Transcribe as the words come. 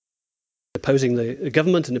opposing the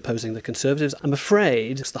government and opposing the Conservatives. I'm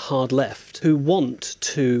afraid it's the hard left who want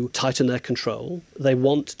to tighten their control. They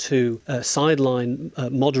want to sideline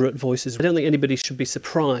moderate voices. I don't think anybody should be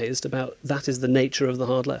surprised about that is the nature of the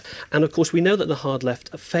hard left. And of course, we know that the hard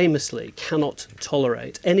left famously cannot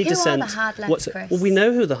tolerate any dissent. Who are the hard left, Chris? Well, we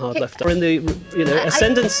know who the hard left are in the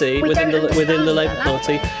ascendancy within the Labour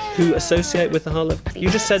Party who associate with the hard left. You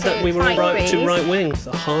just said that we were too right wing.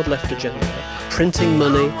 The hard left agenda, printing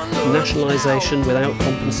money, nationalisation without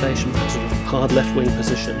compensation, sort of hard left wing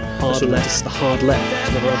position. Hard left, the hard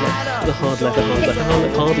left, the hard left, the hard left, the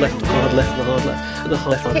hard left, the hard left, the hard left, the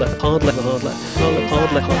hard left, the hard left, hard left, the hard left, hard left, hard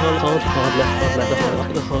left, hard left, hard left, the hard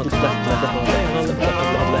left, the hard left, the hard left, hard left, the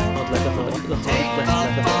hard left, hard left, the hard left, the hard left, the hard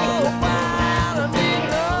left.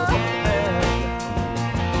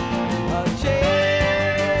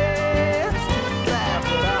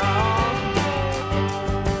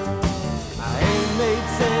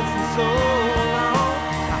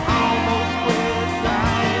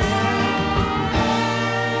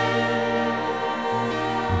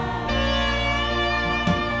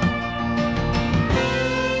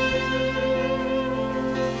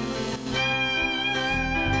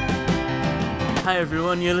 Hi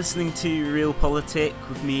everyone, you're listening to Real Politic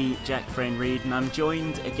with me, Jack Frayne Reed, and I'm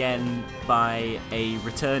joined again by a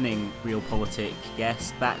returning Real Politic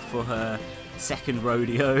guest, back for her second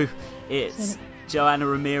rodeo. It's Joanna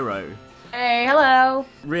Ramiro. Hey, hello.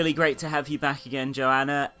 Really great to have you back again,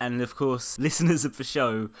 Joanna, and of course, listeners of the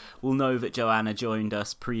show will know that Joanna joined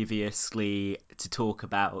us previously to talk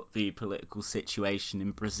about the political situation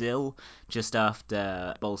in Brazil just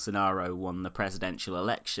after Bolsonaro won the presidential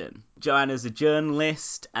election. Joanna's a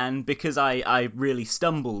journalist, and because I really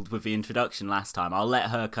stumbled with the introduction last time, I'll let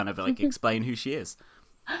her kind of explain who she is.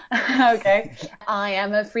 Okay. I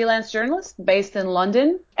am a freelance journalist based in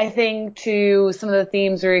London. I think to some of the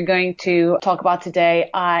themes we're going to talk about today,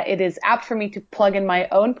 it is apt for me to plug in my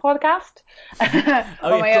own podcast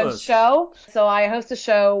or my own show. So I host a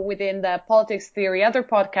show within the Politics Theory Other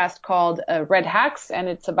podcast called Red Hacks, and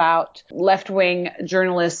it's about left-wing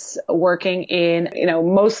journalists working in,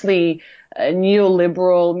 mostly a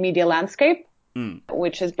neoliberal media landscape,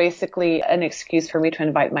 which is basically an excuse for me to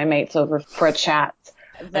invite my mates over for a chat.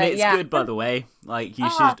 And it's good, by the way. You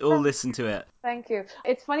should all listen to it. Thank you.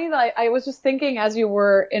 It's funny that I was just thinking as you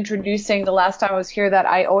were introducing the last time I was here that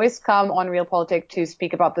I always come on Real Politic to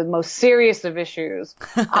speak about the most serious of issues.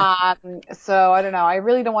 So I don't know. I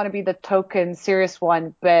really don't want to be the token serious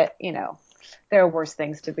one, but, there are worse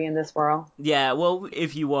things to be in this world. Yeah, well,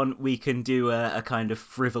 if you want, we can do a kind of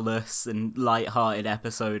frivolous and light-hearted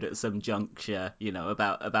episode at some juncture,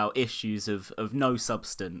 about issues of no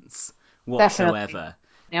substance whatsoever. Definitely.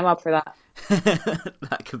 I'm up for that.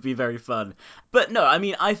 That could be very fun. But no,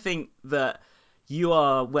 I think that you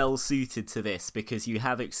are well suited to this because you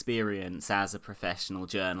have experience as a professional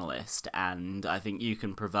journalist, and I think you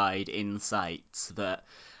can provide insights that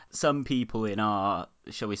some people in our,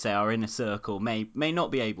 shall we say, our inner circle may not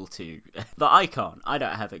be able to. That I can't. I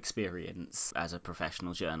don't have experience as a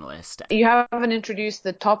professional journalist. You haven't introduced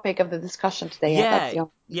the topic of the discussion today yet.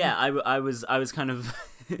 I was kind of...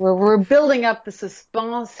 We're building up the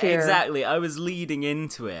suspense here. Exactly, I was leading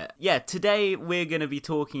into it. Yeah, today we're going to be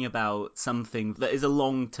talking about something that is a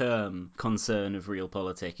long-term concern of Real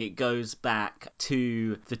Politic. It goes back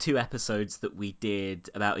to the 2 episodes that we did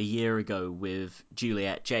about a year ago with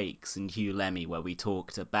Juliet Jacques and Hugh Lemmy, where we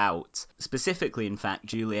talked about, specifically in fact,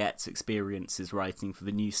 Juliet's experiences writing for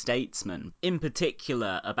The New Statesman. In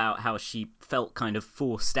particular, about how she felt kind of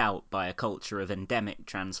forced out by a culture of endemic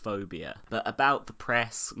transphobia, but about the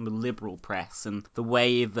press, the liberal press, and the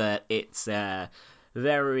way that it's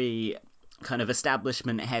very kind of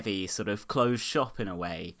establishment heavy, sort of closed shop in a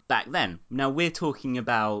way back then. Now we're talking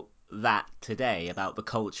about that today, about the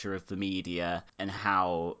culture of the media and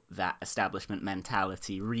how that establishment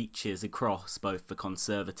mentality reaches across both the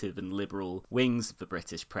conservative and liberal wings of the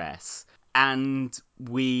British press. And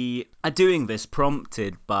we are doing this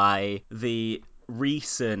prompted by the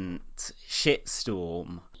recent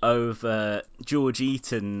shitstorm over George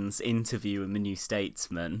Eaton's interview in The New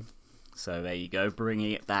Statesman. So there you go,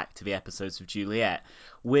 bringing it back to the episodes of Juliet,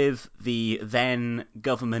 with the then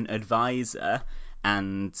government advisor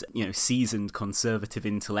and, seasoned conservative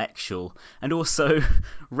intellectual, and also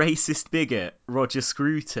racist bigot Roger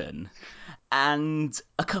Scruton, and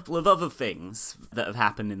a couple of other things that have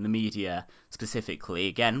happened in the media, specifically,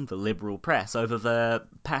 again, the liberal press, over the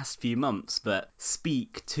past few months that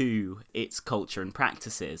speak to its culture and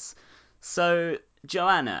practices. So,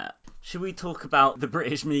 Joanna, should we talk about the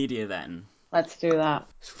British media then? Let's do that.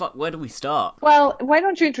 Fuck, where do we start? Well, why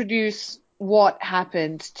don't you introduce what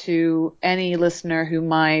happened to any listener who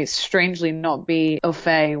might strangely not be au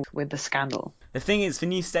fait with the scandal. The thing is, the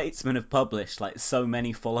New Statesman have published like so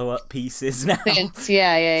many follow-up pieces now.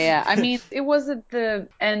 Yeah. I mean, it was at the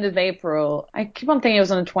end of April. I keep on thinking it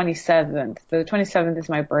was on the 27th. The 27th is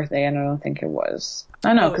my birthday, and I don't think it was.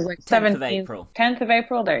 I know, because like 10th 17th, of April. 10th of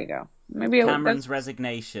April, there you go. Maybe Cameron's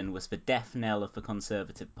resignation was the death knell of the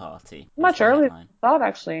Conservative Party. Much earlier than I thought,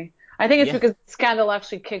 actually. I think it's because the scandal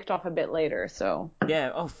actually kicked off a bit later, so...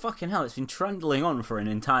 Yeah, oh fucking hell, it's been trundling on for an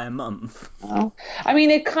entire month. Oh. I mean,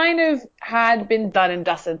 it kind of had been done and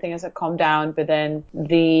dusted, things had calmed down, but then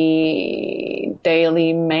the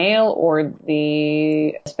Daily Mail or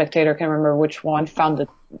the Spectator, I can't remember which one, found the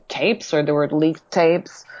tapes, or there were leaked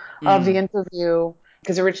tapes of the interview.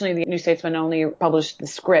 Because originally the New Statesman only published the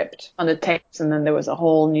script on the tapes, and then there was a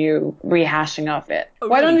whole new rehashing of it. Oh,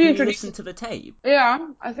 why really? Don't you introduce listen to the tape? Yeah,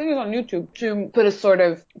 I think it's on YouTube to put a sort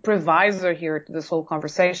of provisor here to this whole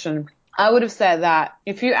conversation. I would have said that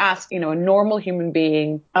if you ask, a normal human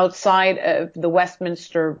being outside of the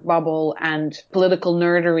Westminster bubble and political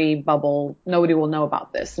nerdery bubble, nobody will know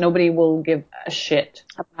about this. Nobody will give a shit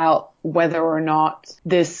about whether or not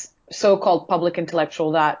this so-called public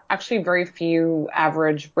intellectual that actually very few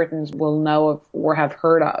average Britons will know of or have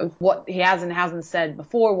heard of. What he has and hasn't said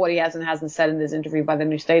before, what he has and hasn't said in this interview by the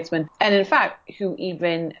New Statesman. And in fact, who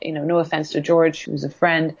even, no offense to George, who's a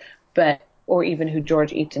friend, or even who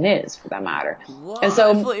George Eaton is, for that matter. What? And so,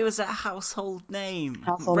 I thought it was a household name.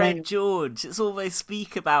 Red George. It's all they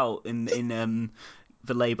speak about in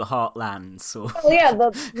the Labour heartlands. Or... Well, yeah,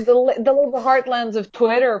 the Labour heartlands of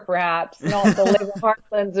Twitter, perhaps, not the Labour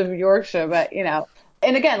heartlands of Yorkshire, but,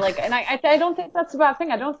 And again, I don't think that's a bad thing.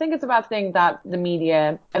 I don't think it's a bad thing that the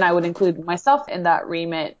media, and I would include myself in that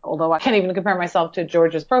remit, although I can't even compare myself to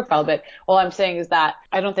George's profile, but all I'm saying is that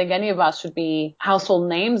I don't think any of us should be household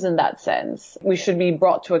names in that sense. We should be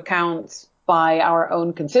brought to account by our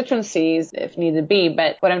own constituencies if needed be.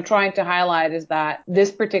 But what I'm trying to highlight is that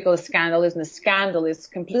this particular scandal isn't a scandal. It's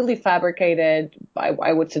completely fabricated,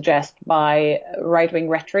 I would suggest, by right-wing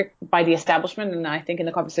rhetoric, by the establishment. And I think in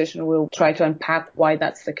the conversation we'll try to unpack why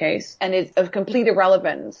that's the case. And it's of complete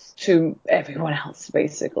irrelevance to everyone else,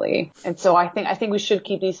 basically. And so I think we should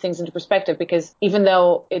keep these things into perspective, because even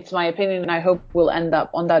though it's my opinion, and I hope we'll end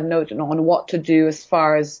up on that note on what to do as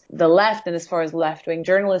far as the left and as far as left-wing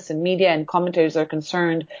journalists and media and commentators are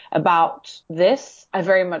concerned about this, I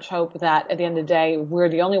very much hope that at the end of the day, we're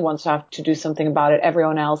the only ones who have to do something about it.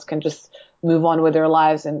 Everyone else can just move on with their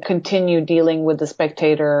lives and continue dealing with the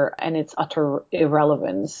Spectator and its utter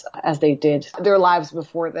irrelevance as they did their lives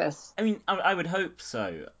before this. I mean, I would hope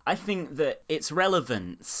so. I think that its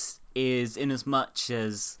relevance is in as much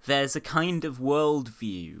as there's a kind of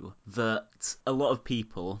worldview that a lot of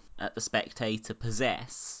people at the Spectator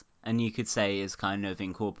possess, and you could say is kind of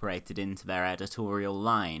incorporated into their editorial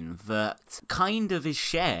line, that kind of is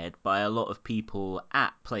shared by a lot of people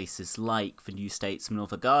at places like the New Statesman or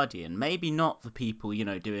the Guardian. Maybe not the people,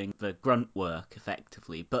 doing the grunt work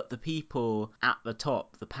effectively, but the people at the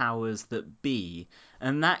top, the powers that be.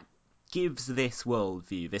 And that gives this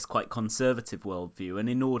worldview, this quite conservative worldview, an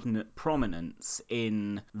inordinate prominence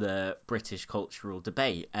in the British cultural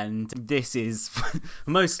debate. And this is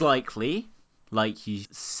most likely, like you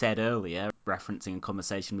said earlier, referencing a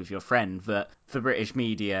conversation with your friend, that the British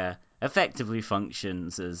media effectively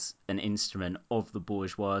functions as an instrument of the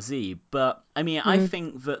bourgeoisie. But, I mean, I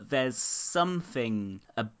think that there's something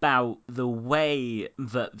about the way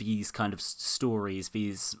that these kind of stories,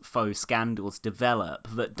 these faux scandals develop,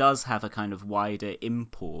 that does have a kind of wider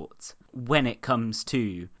import when it comes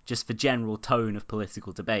to just the general tone of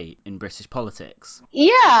political debate in British politics.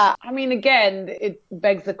 Yeah, I mean, again, it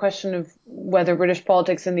begs the question of whether British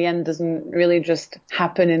politics in the end doesn't really just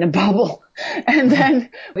happen in a bubble. And then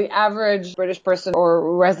the average British person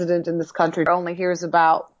or resident in this country only hears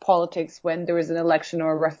about politics when there is an election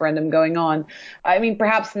or a referendum going on. I mean,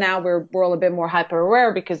 perhaps now we're all a bit more hyper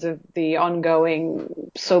aware because of the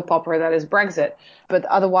ongoing soap opera that is Brexit. But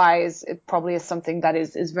otherwise, it probably is something that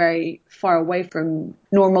is very far away from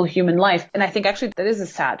normal human life. And I think actually that is a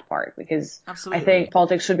sad part, because Absolutely. I think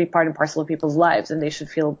politics should be part and parcel of people's lives, and they should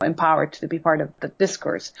feel empowered to be part of the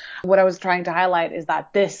discourse. What I was trying to highlight is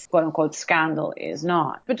that this quote unquote scandal is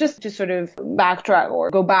not. But just to sort of backtrack or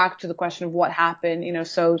go back to the question of what happened,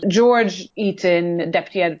 so George Eaton,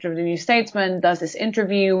 deputy editor of the New Statesman, does this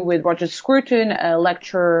interview with Roger Scruton, a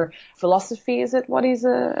lecturer, philosophy, is it what he's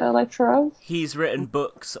a lecturer of? He's written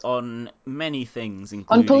books on many things,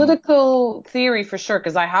 including... On political theory, for sure,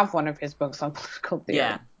 because I have one of his books on political theory.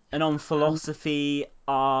 Yeah. And on philosophy,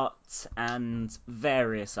 art, and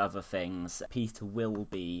various other things, Peter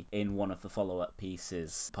Wilby, in one of the follow-up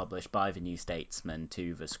pieces published by the New Statesman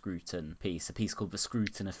to the Scruton piece, a piece called The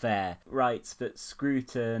Scruton Affair, writes that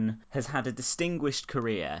Scruton has had a distinguished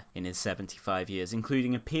career in his 75 years,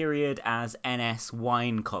 including a period as NS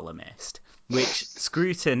wine columnist, which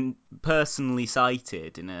Scruton personally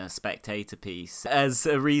cited in a Spectator piece as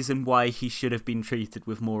a reason why he should have been treated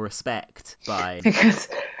with more respect by... Because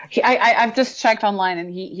I've just checked online, and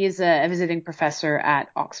he's a visiting professor at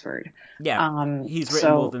Oxford. Yeah, he's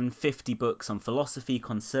written more than 50 books on philosophy,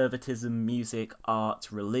 conservatism, music, art,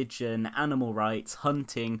 religion, animal rights,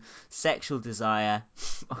 hunting, sexual desire.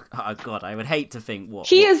 Oh God, I would hate to think what...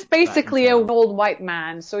 He is basically an old white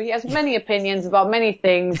man, so he has many opinions about many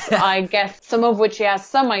things, I guess, some of which he has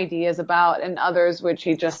some ideas about, and others which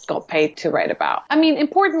he just got paid to write about. I mean,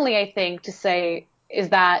 importantly, I think, to say is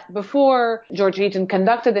that before George Eaton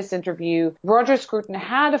conducted this interview, Roger Scruton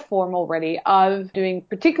had a form already of doing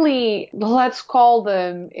particularly, let's call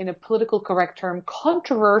them, in a political correct term,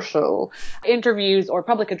 controversial interviews or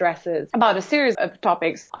public addresses about a series of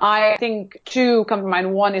topics. I think two come to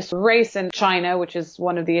mind. One is race in China, which is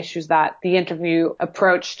one of the issues that the interview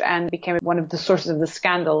approached and became one of the sources of the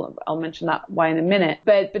scandal. I'll mention that why in a minute.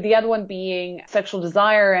 But the other one being sexual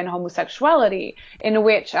desire and homosexuality, in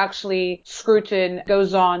which actually Scruton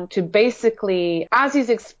goes on to basically, as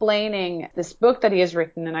he's explaining this book that he has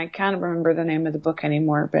written, and I can't remember the name of the book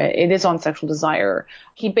anymore, but it is on sexual desire,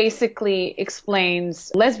 he basically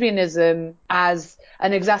explains lesbianism as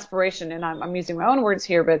an exasperation, and I'm using my own words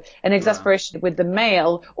here, but an exasperation with the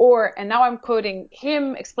male, and now I'm quoting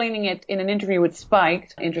him explaining it in an interview with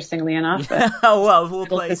Spiked, interestingly enough. Oh, well, of all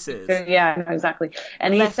places. Yeah, exactly.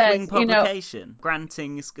 And he says, publication,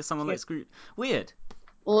 granting someone like Scruton. Weird.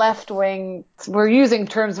 Left-wing, we're using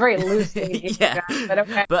terms very loosely here, yeah. But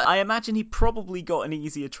okay. But I imagine he probably got an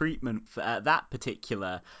easier treatment for that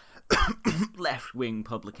particular left-wing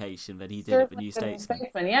publication that he did at the New Statesman.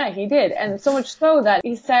 Yeah, he did. And so much so that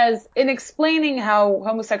he says, in explaining how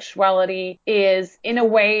homosexuality is in a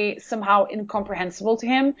way somehow incomprehensible to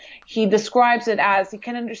him, he describes it as he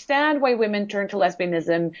can understand why women turn to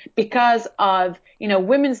lesbianism because of,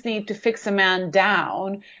 women's need to fix a man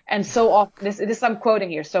down. And so often, this I'm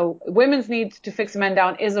quoting here. So women's need to fix a man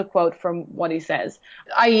down is a quote from what he says.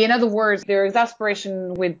 I.e., in other words, their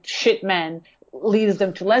exasperation with shit men leads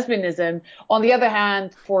them to lesbianism. On the other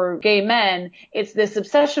hand, for gay men, it's this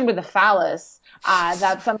obsession with the phallus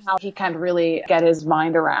that somehow he can't really get his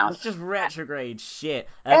mind around. It's just retrograde shit.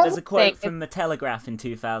 There's a quote from The Telegraph in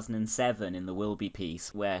 2007 in the Wilby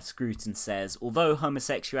piece where Scruton says, although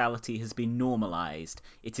homosexuality has been normalised,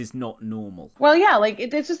 it is not normal. Well, yeah,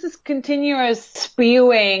 it's just this continuous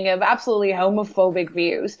spewing of absolutely homophobic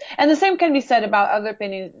views. And the same can be said about other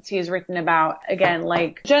opinions he has written about, again,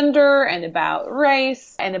 like gender and about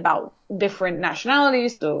race and about different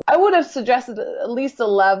nationalities. So I would have suggested at least a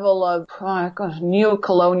level of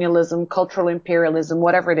neo-colonialism, cultural imperialism,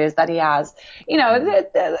 whatever it is that he has.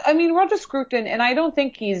 Roger Scruton, and I don't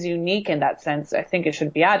think he's unique in that sense, I think it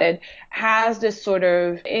should be added, has this sort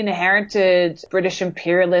of inherited British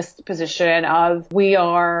imperialist position of we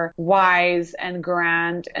are wise and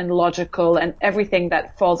grand and logical, and everything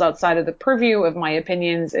that falls outside of the purview of my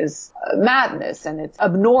opinions is madness and it's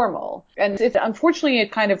abnormal. And it's unfortunately a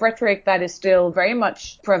kind of rhetoric that is still very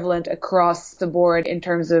much prevalent across the board in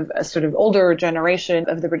terms of a sort of older generation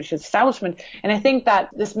of the British establishment. And I think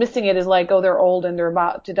that dismissing it is like, they're old and they're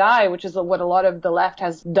about to die, which is what a lot of the left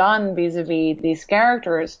has done vis-a-vis these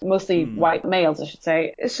characters, mostly white males, I should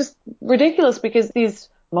say. It's just ridiculous because these,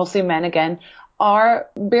 mostly men again, are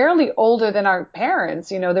barely older than our parents.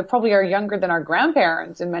 They probably are younger than our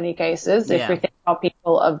grandparents in many cases, if we think about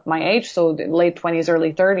people of my age, so the late 20s,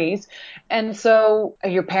 early 30s. And so are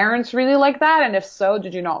your parents really like that? And if so,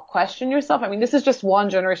 did you not question yourself? I mean, this is just one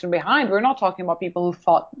generation behind. We're not talking about people who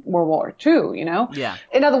fought World War II, Yeah.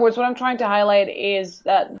 In other words, what I'm trying to highlight is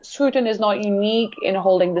that Scruton is not unique in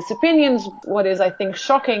holding these opinions. What is, I think,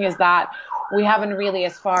 shocking is that we haven't really,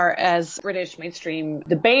 as far as British mainstream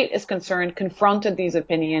debate is concerned, confronted these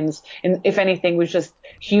opinions. And if anything, we just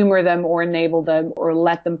humor them or enable them or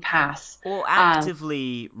let them pass. Or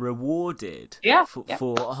actively rewarded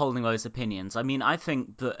for holding those opinions. I mean, I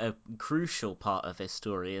think that a crucial part of this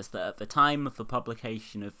story is that at the time of the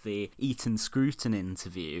publication of the Eaton-Scruton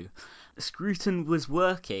interview, Scruton was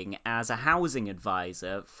working as a housing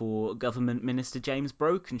advisor for Government Minister James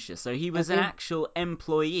Brokenshire. So he was an actual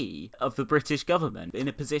employee of the British British government in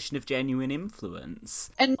a position of genuine influence.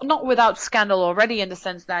 And not without scandal already, in the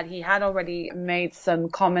sense that he had already made some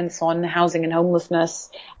comments on housing and homelessness,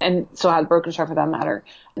 and so had Brokenshire for that matter,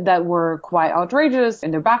 that were quite outrageous in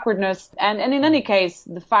their backwardness. And in any case,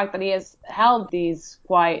 the fact that he has held these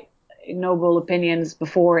quite noble opinions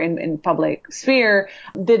before in public sphere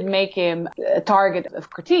did make him a target of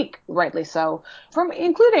critique, rightly so, from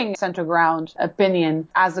including centre ground opinion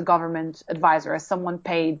as a government advisor, as someone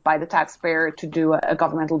paid by the taxpayer to do a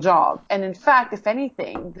governmental job. And in fact, if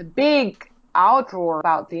anything, the big outroar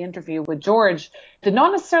about the interview with George did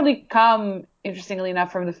not necessarily come, interestingly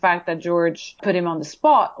enough, from the fact that George put him on the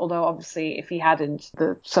spot, although obviously if he hadn't,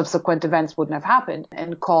 the subsequent events wouldn't have happened,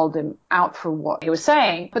 and called him out for what he was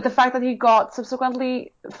saying, but the fact that he got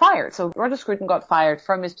subsequently fired. So Roger Scruton got fired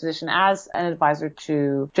from his position as an advisor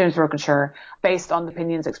to James Brokenshire based on the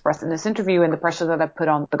opinions expressed in this interview and the pressure that it put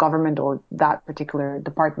on the government or that particular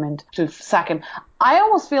department to sack him. I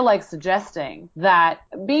almost feel like suggesting that,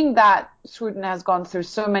 being that Scruton has gone through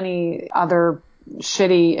so many other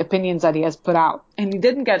shitty opinions that he has put out, and he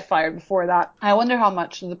didn't get fired before that, I wonder how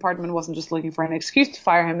much the department wasn't just looking for an excuse to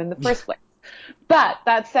fire him in the first place. But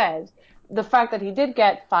that said, the fact that he did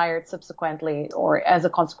get fired subsequently, or as a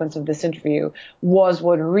consequence of this interview, was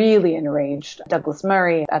what really enraged Douglas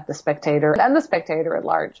Murray at The Spectator, and The Spectator at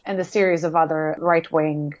large, and a series of other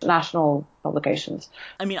right-wing national publications.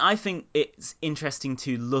 I mean, I think it's interesting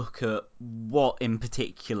to look at what in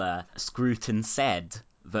particular Scruton said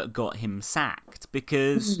that got him sacked,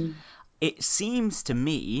 because it seems to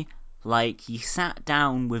me like he sat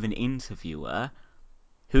down with an interviewer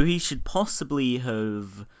who he should possibly have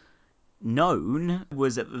known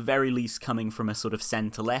was at the very least coming from a sort of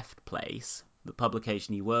centre-left place, the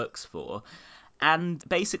publication he works for, and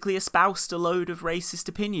basically espoused a load of racist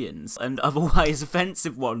opinions and otherwise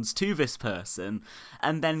offensive ones to this person,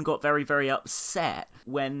 and then got very, very upset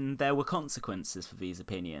when there were consequences for these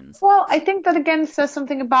opinions. Well, I think that again says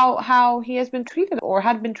something about how he has been treated, or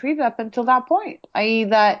had been treated up until that point, i.e.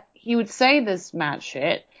 that he would say this mad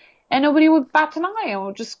shit and nobody would bat an eye and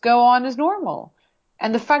would just go on as normal.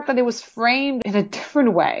 And the fact that it was framed in a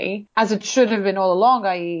different way, as it should have been all along,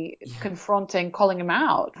 i.e. confronting, calling him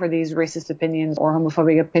out for these racist opinions or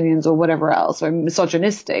homophobic opinions or whatever else, or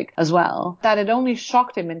misogynistic as well, that it only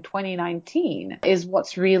shocked him in 2019 is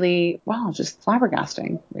what's really, well, just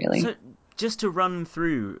flabbergasting, really. So, just to run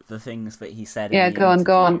through the things that he said Yeah, in the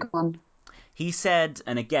go interview. on. He said,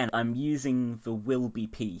 and again, I'm using the Wilby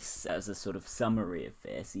piece as a sort of summary of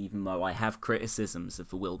this, even though I have criticisms of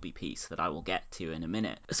the Wilby piece that I will get to in a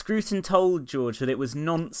minute. Scruton told George that it was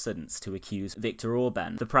nonsense to accuse Viktor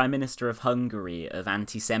Orban, the Prime Minister of Hungary, of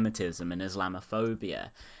anti-Semitism and Islamophobia,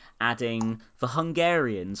 adding, the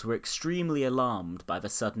Hungarians were extremely alarmed by the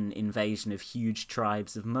sudden invasion of huge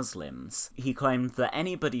tribes of Muslims. He claimed that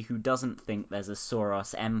anybody who doesn't think there's a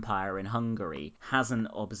Soros empire in Hungary hasn't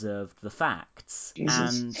observed the facts.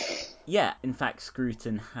 Jesus. And yeah, in fact,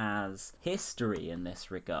 Scruton has history in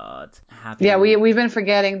this regard. Yeah, we've been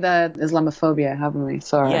forgetting the Islamophobia, haven't we?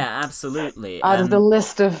 Sorry. Yeah, absolutely. Out of the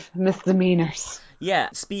list of misdemeanors. Yeah,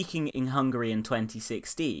 speaking in Hungary in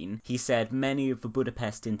 2016, he said many of the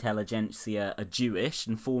Budapest intelligentsia are Jewish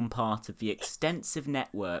and form part of the extensive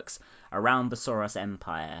networks around the Soros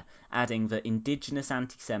Empire, adding that indigenous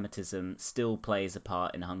anti-Semitism still plays a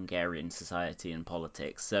part in Hungarian society and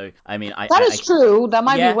politics. So, I mean, that is true. That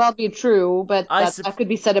might yeah, be true, but that could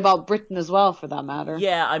be said about Britain as well, for that matter.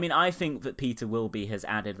 Yeah, I mean, I think that Peter Wilby has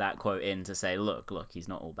added that quote in to say, look, he's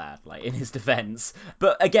not all bad, like, in his defence.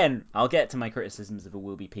 But again, I'll get to my criticisms of a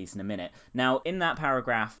Wilby piece in a minute. Now, in that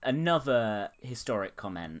paragraph, another historic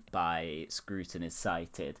comment by Scruton is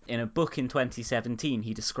cited. In a book in 2017,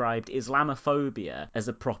 he described Islamophobia as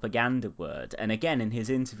a propaganda word, and again, in his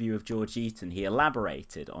interview of George Eaton, he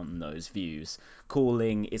elaborated on those views,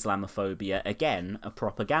 calling Islamophobia, again, a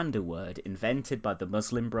propaganda word invented by the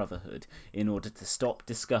Muslim Brotherhood in order to stop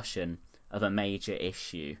discussion of a major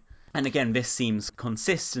issue. And again, this seems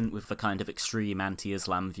consistent with the kind of extreme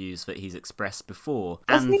anti-Islam views that he's expressed before.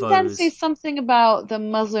 Doesn't he then say something about the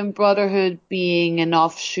Muslim Brotherhood being an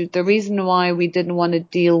offshoot? The reason why we didn't want to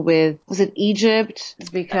deal with, was it Egypt? Is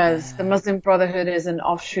because the Muslim Brotherhood is an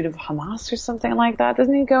offshoot of Hamas or something like that.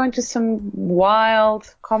 Doesn't he go into some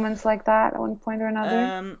wild comments like that at one point or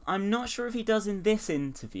another? I'm not sure if he does in this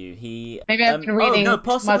interview. Maybe I've been reading. Oh no,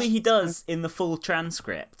 possibly he does in the full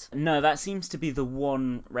transcript. No, that seems to be the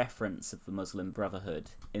one reference of the Muslim Brotherhood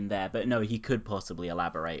in there, but no, he could possibly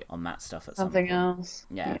elaborate on that stuff at something some point. Else.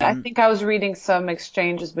 Yeah, I think I was reading some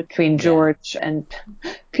exchanges between George and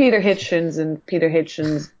Peter Hitchens, and Peter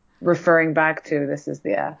Hitchens referring back to this is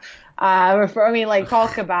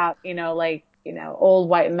Talk about, old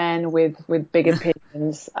white men with big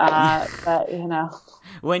opinions. But.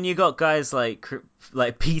 When you got guys like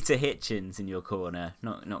Peter Hitchens in your corner,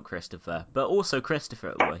 not Christopher, but also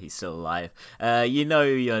Christopher, well, he's still alive.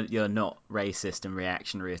 You're not racist and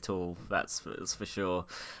reactionary at all. That's for sure.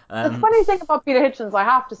 The funny thing about Peter Hitchens, I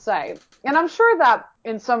have to say, and I'm sure that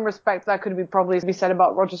in some respects that could probably be said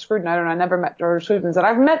about Roger Scruton. I don't know. I never met Roger Scruton, but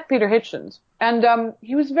I've met Peter Hitchens, and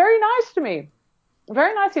he was very nice to me.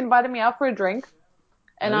 Very nice. He invited me out for a drink.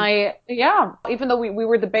 And even though we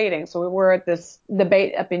were debating, so we were at this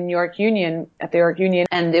debate up in at the York Union,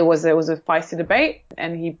 and it was a feisty debate,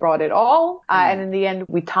 and he brought it all. And in the end,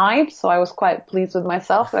 we tied, so I was quite pleased with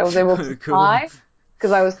myself that I was able to tie,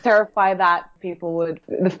 because I was terrified that people would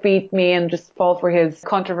defeat me and just fall for his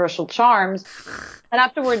controversial charms. And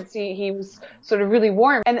afterwards, he was sort of really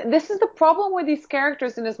warm. And this is the problem with these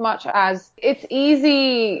characters, in as much as it's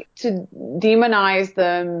easy to demonize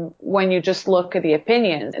them when you just look at the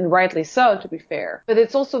opinions, and rightly so, to be fair. But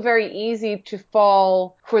it's also very easy to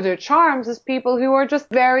fall for their charms as people who are just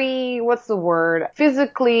very,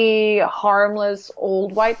 physically harmless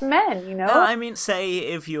old white men, Say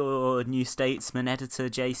if you're New Statesman editor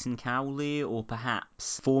Jason Cowley, or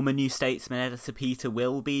perhaps former New Statesman editor Peter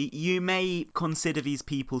Wilby, you may consider these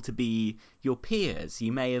people to be your peers.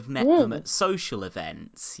 You may have met them at social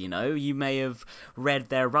events, you may have read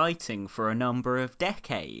their writing for a number of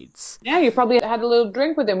decades. Yeah, you probably had a little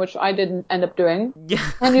drink with him, which I didn't end up doing.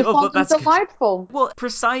 Yeah. And you found him delightful. Well,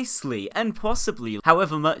 precisely, and possibly,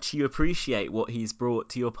 however much you appreciate what he's brought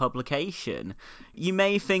to your publication, you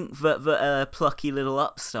may think that a plucky little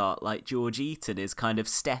upstart like George Eaton is kind of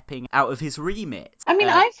stepping out of his remit.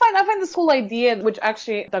 I find this whole idea, which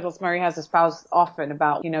actually Douglas Murray has espoused often,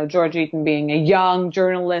 about, George Eaton being a young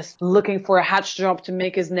journalist looking for a hatch job to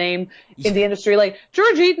make his name in the industry. Like,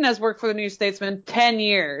 George Eaton has worked for the New Statesman 10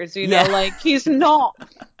 years, he's not,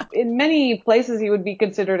 in many places he would be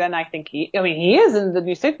considered, and I think he is in the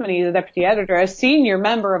New Statesman, he's a deputy editor, a senior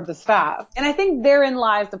member of the staff. And I think therein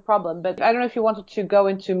lies the problem. But I don't know if you wanted to go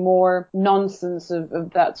into more nonsense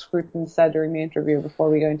of that Scruton said during the interview before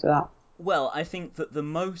we go into that. Well, I think that the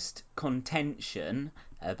most contention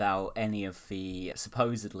about any of the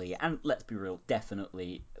supposedly, and let's be real,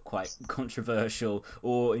 definitely quite controversial,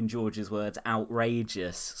 or in George's words,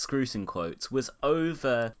 outrageous Scruton quotes, was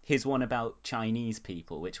over his one about Chinese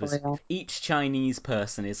people, which was each Chinese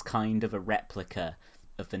person is kind of a replica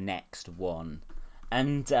of the next one.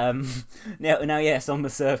 And now, yes, on the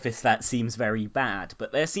surface that seems very bad,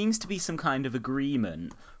 but there seems to be some kind of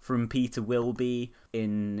agreement from Peter Wilby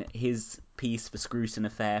in his piece for Scruton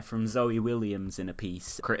Affair, from Zoe Williams in a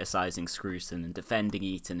piece criticising Scruton and defending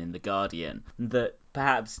Eaton in The Guardian, that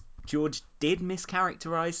perhaps George did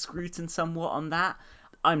mischaracterise Scruton somewhat on that.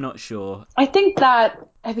 I'm not sure. I think that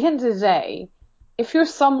at the end of the day, if you're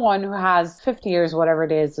someone who has 50 years, whatever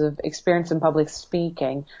it is, of experience in public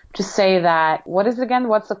speaking, to say that, what is it again?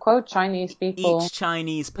 What's the quote? Chinese people. Each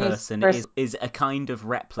Chinese person is a kind of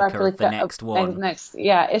replica of the next one.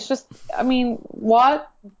 It's just,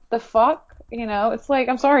 what the fuck? It's like,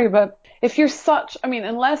 I'm sorry, but if you're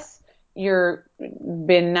unless you're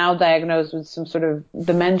been now diagnosed with some sort of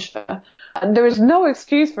dementia, there is no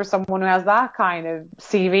excuse for someone who has that kind of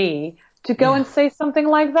CV to go and say something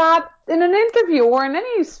like that in an interview, or in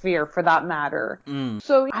any sphere for that matter.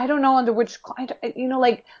 So I don't know under which,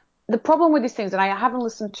 the problem with these things, and I haven't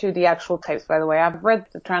listened to the actual tapes, by the way. I've read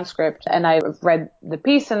the transcript, and I've read the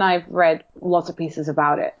piece, and I've read lots of pieces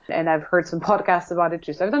about it, and I've heard some podcasts about it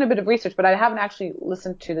too. So I've done a bit of research, but I haven't actually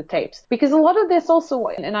listened to the tapes. Because a lot of this also,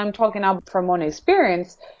 and I'm talking now from own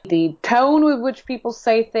experience, the tone with which people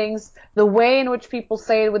say things, the way in which people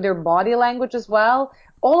say it with their body language as well,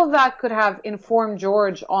 all of that could have informed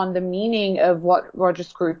George on the meaning of what Roger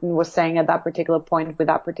Scruton was saying at that particular point with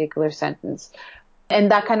that particular sentence.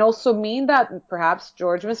 And that can also mean that perhaps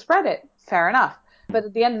George misread it. Fair enough. But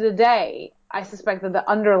at the end of the day, I suspect that the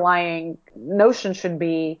underlying notion should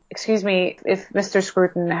be, excuse me, if Mr.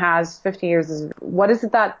 Scruton has 50 years, what is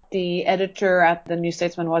it that the editor at the New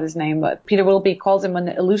Statesman, what his name, but Peter Wilby calls him an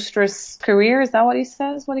illustrious career? Is that what he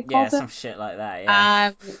says? What he calls it? Yeah, some shit like that,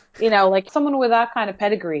 yeah. Like someone with that kind of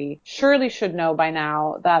pedigree surely should know by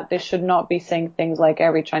now that they should not be saying things like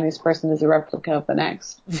every Chinese person is a replica of the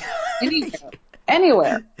next.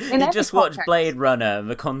 Anywhere. He just watched Blade Runner and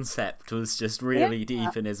the concept was just really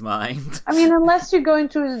deep in his mind. Unless you go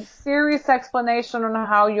into a serious explanation on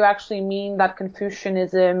how you actually mean that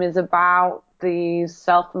Confucianism is about the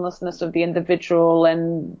selflessness of the individual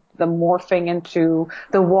and the morphing into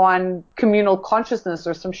the one communal consciousness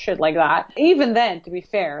or some shit like that. Even then, to be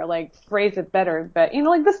fair, like, phrase it better. But, you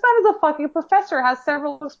know, like, this man is a fucking professor, has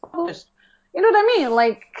several books published. You know what I mean?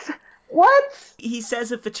 Like, what? He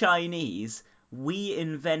says of the Chinese, we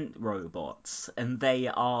invent robots and they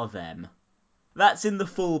are them. That's in the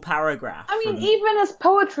full paragraph. I mean, even as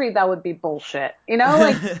poetry, that would be bullshit. You know,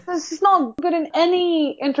 like, this is not good in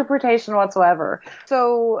any interpretation whatsoever.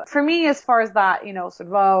 So for me, as far as that, you know, sort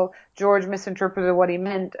of, oh, George misinterpreted what he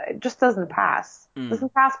meant, it just doesn't pass. It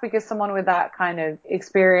doesn't pass because someone with that kind of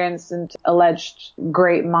experience and alleged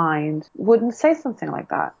great mind wouldn't say something like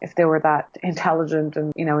that if they were that intelligent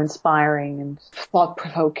and, you know, inspiring and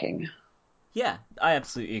thought-provoking. Yeah, I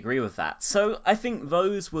absolutely agree with that. So I think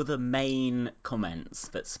those were the main comments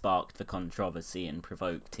that sparked the controversy and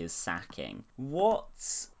provoked his sacking. What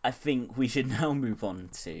I think we should now move on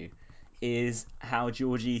to is how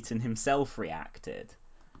George Eaton himself reacted.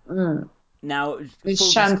 Now, The full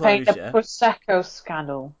Champagne disclosure, Prosecco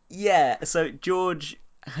scandal. Yeah, so George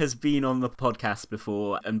has been on the podcast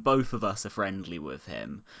before, and both of us are friendly with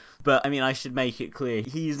him. But, I mean, I should make it clear,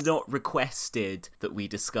 he's not requested that we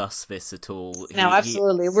discuss this at all. No,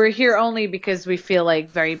 absolutely. We're here only because we feel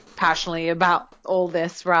like very passionately about all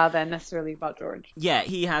this rather than necessarily about George. Yeah,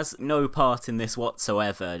 he has no part in this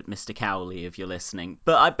whatsoever, Mr. Cowley, if you're listening.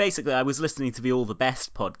 But I was listening to the All the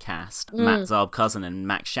Best podcast, Matt Zarb-Cousin and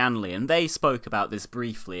Max Shanley, and they spoke about this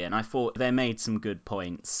briefly, and I thought they made some good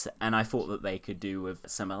points, and I thought that they could do with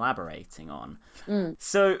some elaborating on.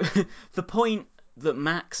 So, the point that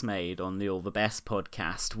Max made on the All the Best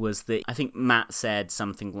podcast was that I think Matt said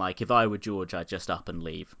something like, if I were George, I'd just up and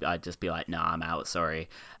leave. I'd just be like, nah, I'm out, sorry.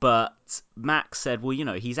 But Max said, well, you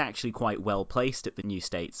know, he's actually quite well placed at the New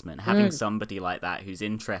Statesman. Having somebody like that who's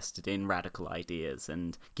interested in radical ideas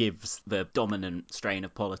and gives the dominant strain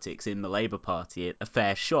of politics in the Labour Party a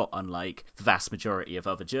fair shot, unlike the vast majority of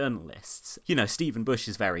other journalists. You know, Stephen Bush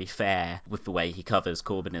is very fair with the way he covers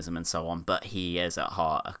Corbynism and so on, but he is at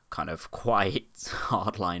heart a kind of quite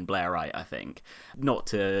hardline Blairite, I think. Not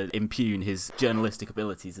to impugn his journalistic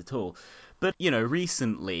abilities at all. But, you know,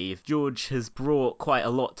 recently, George has brought quite a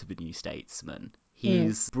lot to the New Statesman.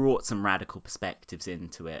 He's brought some radical perspectives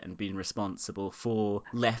into it and been responsible for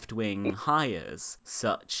left-wing hires,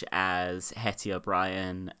 such as Hetty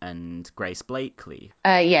O'Brien and Grace Blakely.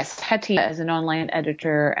 Yes, Hetty is an online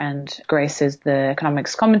editor and Grace is the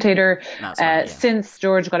economics commentator. That's right, yeah. Since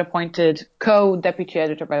George got appointed co-deputy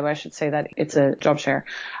editor, by the way, I should say that it's a job share.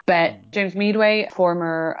 But James Meadway,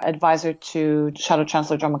 former advisor to Shadow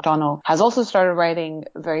Chancellor John McDonnell, has also started writing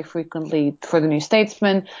very frequently for the New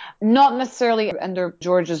Statesman, not necessarily under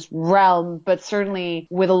George's realm, but certainly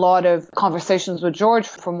with a lot of conversations with George.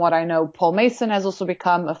 From what I know, Paul Mason has also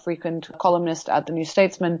become a frequent columnist at the New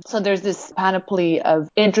Statesman. So there's this panoply of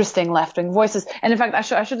interesting left-wing voices. And in fact, I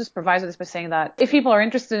should just provide this by saying that if people are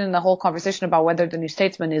interested in the whole conversation about whether the New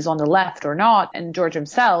Statesman is on the left or not, and George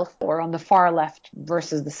himself, or on the far left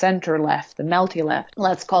versus the center left, the melty left,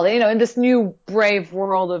 let's call it, you know, in this new brave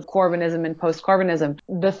world of Corbynism and post-Corbynism,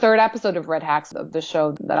 the third episode of Red Hacks, of the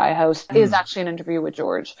show that I host, is actually an interview with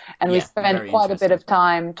George. And we spent quite a bit of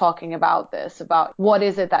time talking about this, about what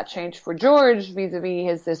is it that changed for George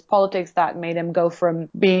vis-a-vis his politics that made him go from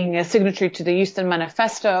being a signatory to the Euston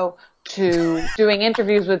Manifesto to doing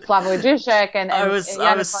interviews with Slavoj Žižek and I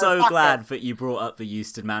was so glad that you brought up the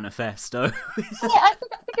Euston Manifesto.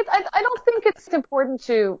 I don't think it's important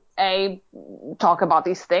to talk about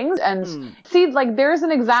these things and see, like, there's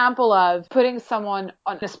an example of putting someone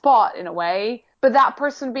on the spot in a way, but that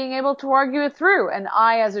person being able to argue it through. And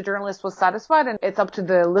I, as a journalist, was satisfied, and it's up to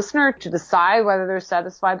the listener to decide whether they're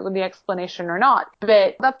satisfied with the explanation or not.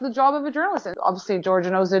 But that's the job of a journalist. And obviously, George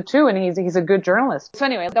knows it too, and he's a good journalist. So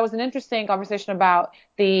anyway, that was an interesting conversation about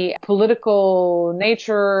the political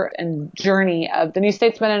nature and journey of the New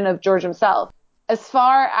Statesman and of George himself. As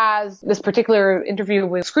far as this particular interview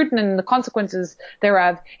with Scruton and the consequences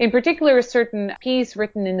thereof, in particular, a certain piece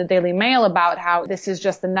written in the Daily Mail about how this is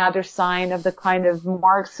just another sign of the kind of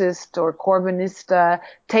Marxist or Corbynista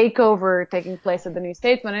takeover taking place at the New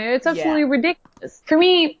Statesman. And it's absolutely ridiculous. For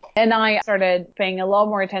me, and I started paying a lot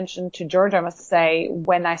more attention to George, I must say,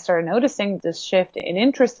 when I started noticing this shift in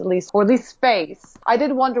interest, at least, or at least space. I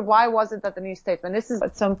did wonder, why was it that the New Statesman, this is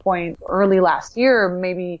at some point early last year,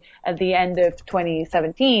 maybe at the end of 2020,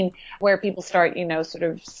 2017, where people start, sort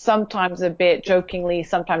of sometimes a bit jokingly,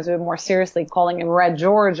 sometimes a bit more seriously calling him Red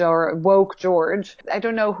George or Woke George. I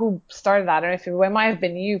don't know who started that. I don't know if it might have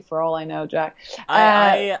been you, for all I know, Jack.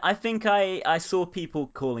 I think I saw people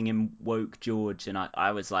calling him Woke George, and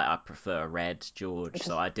I was like, I prefer Red George,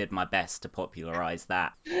 so I did my best to popularize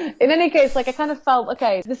that. In any case, I kind of felt,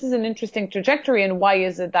 okay, this is an interesting trajectory, and why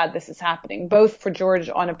is it that this is happening? Both for George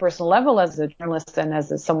on a personal level as a journalist and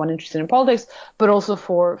as someone interested in politics, but also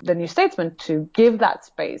for the New Statesman to give that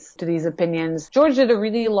space to these opinions. George did a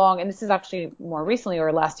really long, and this is actually more recently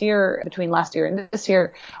or last year, between last year and this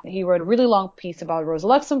year, he wrote a really long piece about Rosa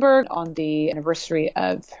Luxemburg on the anniversary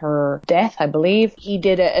of her death, I believe. He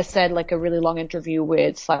did a really long interview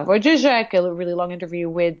with Slavoj Žižek, a really long interview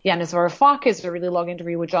with Yanis Varoufakis, a really long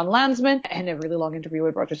interview with John Landsman, and a really long interview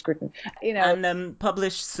with Roger Scruton. And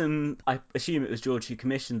published some, I assume it was George who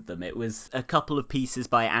commissioned them, it was a couple of pieces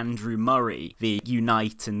by Andrew Murray, the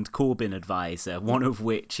Unite and Corbyn advisor, one of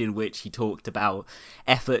which he talked about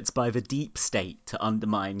efforts by the deep state to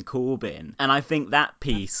undermine Corbyn. And I think that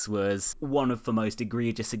piece was one of the most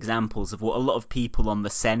egregious examples of what a lot of people on the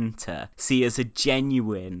centre see as a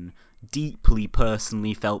genuine, deeply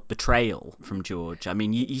personally felt betrayal from George. I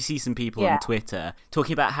mean, you see some people on Twitter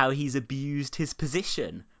talking about how he's abused his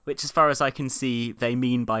position, which, as far as I can see, they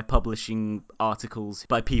mean by publishing articles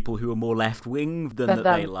by people who are more left-wing than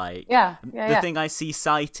they like. The thing I see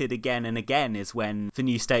cited again and again is when the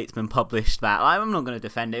New Statesman published that, I'm not going to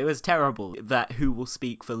defend it, it was terrible, that Who Will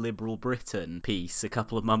Speak for Liberal Britain piece a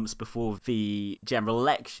couple of months before the general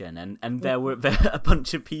election, and there were a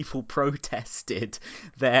bunch of people protested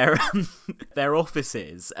their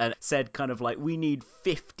offices and said kind of like, we need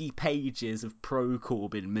 50 pages of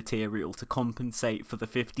pro-Corbyn material to compensate for the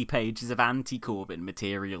 50 pages of anti-Corbyn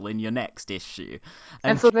material in your next issue.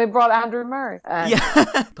 And so they brought Andrew Murray.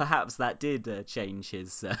 Perhaps that did change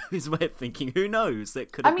his way of thinking. Who knows?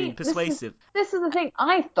 That could have been persuasive. This is the thing.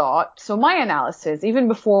 I thought, so my analysis, even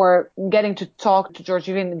before getting to talk to George,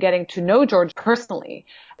 even getting to know George personally,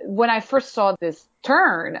 when I first saw this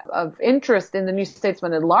turn of interest in the New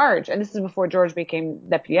Statesman at large, and this is before George became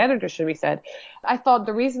deputy editor, should be said, I thought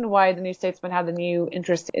the reason why the New Statesman had the new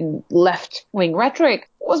interest in left-wing rhetoric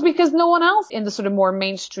was because no one else in the sort of more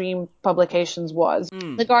mainstream publications was.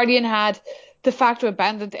 The Guardian had de facto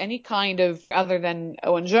abandoned any kind of, other than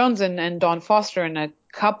Owen Jones and Dawn Foster and a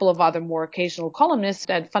couple of other more occasional columnists,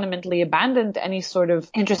 that fundamentally abandoned any sort of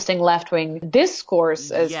interesting left-wing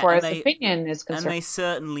discourse as far as opinion is concerned. And they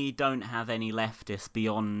certainly don't have any leftists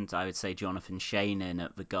beyond, I would say, Jonathan Shainin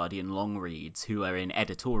at the Guardian long reads, who are in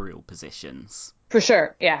editorial positions. For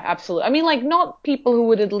sure. Yeah, absolutely. I mean, not people who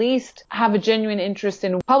would at least have a genuine interest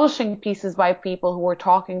in publishing pieces by people who are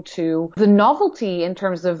talking to the novelty in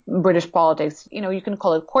terms of British politics. You can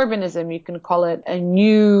call it Corbynism, you can call it a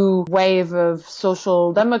new wave of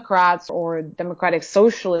social democrats or democratic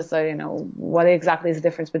socialists. What exactly is the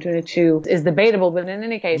difference between the two is debatable, but in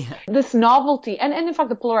any case, this novelty and in fact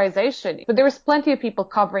the polarization. But there is plenty of people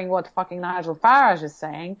covering what fucking Nigel Farage is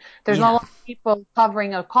saying. There's not a lot of people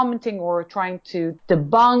covering or commenting or trying to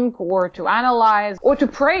debunk or to analyze or to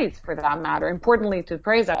praise, for that matter. Importantly, to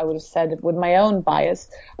praise, I would have said it with my own bias,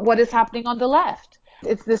 what is happening on the left.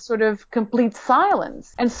 It's this sort of complete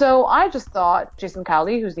silence. And so I just thought, Jason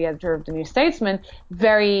Cowley, who's the editor of the New Statesman,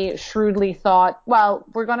 very shrewdly thought, well,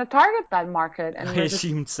 we're going to target that market. And I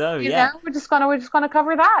assumed so, we're just going to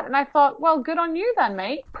cover that. And I thought, well, good on you then,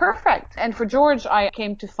 mate. Perfect. And for George, I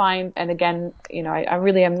came to find, and again, I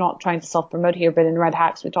really am not trying to self-promote here, but in Red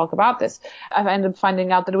Hacks, we talk about this. I ended up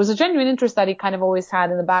finding out that it was a genuine interest that he kind of always had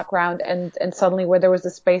in the background. And suddenly where there was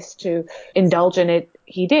a space to indulge in it,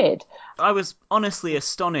 he did. I was honestly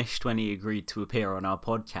astonished when he agreed to appear on our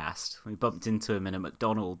podcast. We bumped into him in a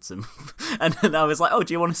McDonald's and I was like, oh,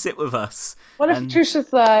 do you want to sit with us? What a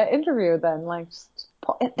fictitious interview then,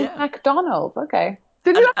 in McDonald's, okay.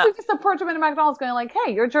 Did you actually just approach him in a McDonald's going like,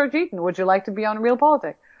 hey, you're George Eaton, would you like to be on Real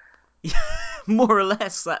Politics? More or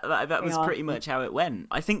less, that was pretty much how it went.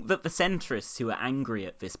 I think that the centrists who are angry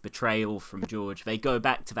at this betrayal from George, they go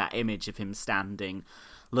back to that image of him standing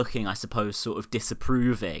looking, I suppose, sort of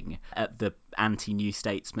disapproving at the anti-New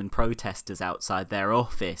Statesman protesters outside their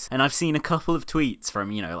office. And I've seen a couple of tweets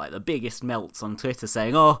from, the biggest melts on Twitter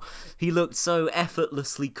saying, oh, he looked so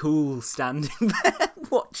effortlessly cool standing there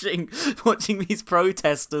watching these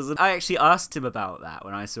protesters. And I actually asked him about that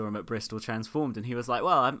when I saw him at Bristol Transformed, and he was like,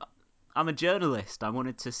 well, I'm a journalist. I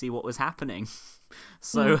wanted to see what was happening.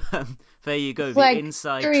 So there you go. It's the like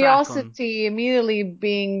inside curiosity immediately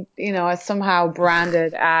being, somehow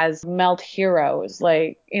branded as melt heroes.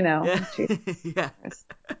 Yeah.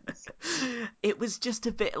 It was just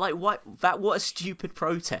a bit like, what a stupid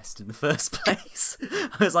protest in the first place.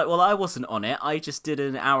 I was like, well, I wasn't on it. I just did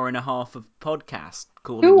an hour and a half of podcast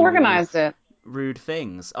calling Who you organized it? rude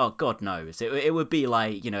things. Oh, God knows. It would be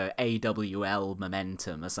like, AWL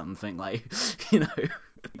Momentum or something, like,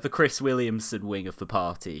 the Chris Williamson wing of the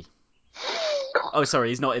party. Oh, sorry,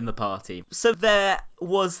 he's not in the party. So there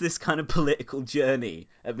was this kind of political journey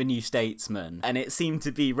at the New Statesman, and it seemed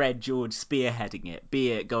to be Red George spearheading it,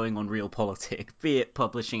 be it going on Realpolitik, be it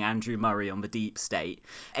publishing Andrew Murray on the Deep State,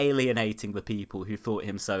 alienating the people who thought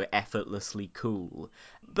him so effortlessly cool.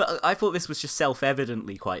 But I thought this was just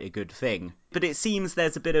self-evidently quite a good thing. But it seems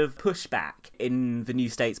there's a bit of pushback in the New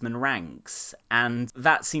Statesman ranks, and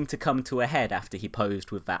that seemed to come to a head after he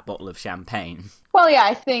posed with that bottle of champagne. Well, yeah,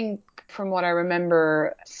 I think from what I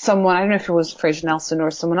remember, someone, I don't know if it was Fraser Nelson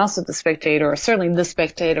or someone else at The Spectator, or certainly The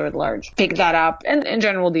Spectator at large, picked that up. And in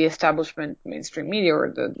general, the establishment mainstream media,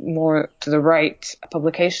 or the more to the right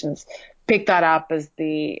publications, picked that up as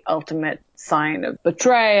the ultimate sign of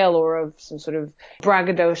betrayal or of some sort of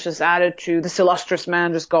braggadocious attitude. This illustrious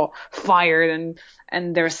man just got fired,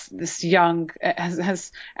 and there's this young,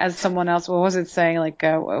 as someone else, what was it saying? Like,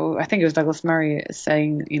 I think it was Douglas Murray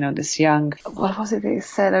saying, this young, what was it they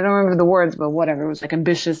said? I don't remember the words, but whatever. It was like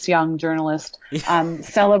ambitious young journalist,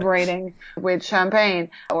 celebrating with champagne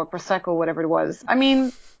or Prosecco, whatever it was. I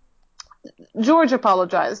mean, George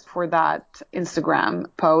apologized for that Instagram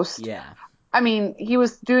post. Yeah. I mean, he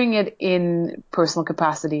was doing it in personal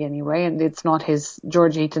capacity anyway, and it's not his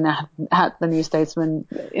George Eaton at the New Statesman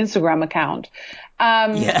Instagram account.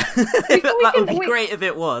 Yeah, that would be great if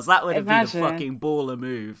it was. That would have been a fucking baller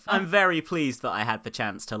move. I'm very pleased that I had the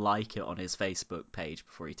chance to like it on his Facebook page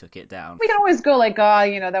before he took it down. We can always go like,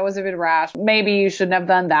 that was a bit rash. Maybe you shouldn't have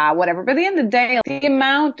done that, whatever. But at the end of the day, the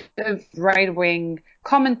amount of right-wing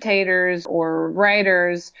commentators or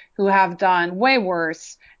writers who have done way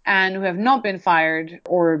worse and who have not been fired,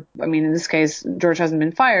 or, I mean, in this case, George hasn't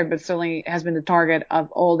been fired, but certainly has been the target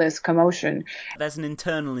of all this commotion. There's an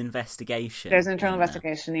internal investigation. There's an internal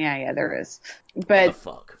investigation. Yeah, there is. But, what the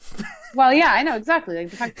fuck? Well, yeah, I know, exactly. Like,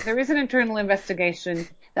 the fact that there is an internal investigation.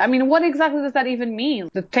 I mean, what exactly does that even mean?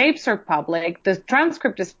 The tapes are public. The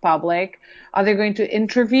transcript is public. Are they going to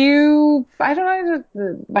interview, I don't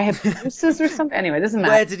know, by hypnosis or something? Anyway, it doesn't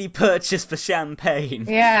matter. Where did he purchase the champagne?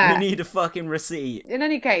 Yeah. We need a fucking receipt. In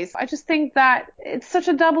any case, I just think that it's such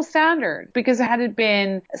a double standard, because had it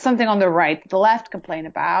been something on the right, the left complain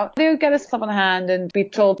about, they would get a slap on the hand and be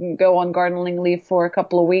told to go on gardening leave for a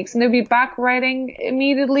couple of weeks, and they'd be back writing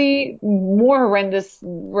immediately more horrendous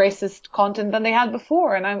racist content than they had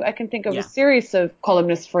before. And I can think of a series of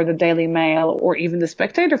columnists for the Daily Mail, or even the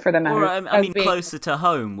Spectator for the matter. Or, I mean, closer to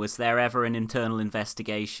home, was there ever an internal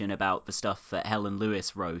investigation about the stuff that Helen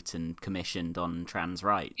Lewis wrote and commissioned on trans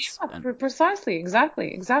rights? Yeah, precisely,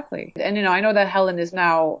 exactly. And, I know that Helen is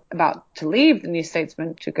now about to leave the New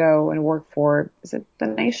Statesman to go and work for, is it The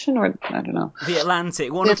Nation, or I don't know? The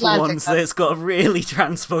Atlantic, one of the ones that's got really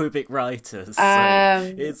transphobic writers.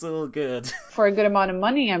 So it's all good. For a good amount of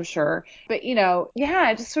money, I'm sure. But,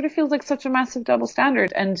 it just sort of feels like such a massive double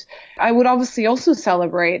standard. And I would obviously also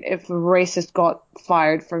celebrate if a racist got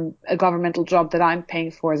fired from a governmental job that I'm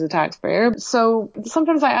paying for as a taxpayer. So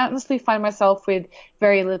sometimes I honestly find myself with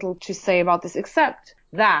very little to say about this, except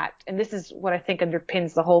that, and this is what I think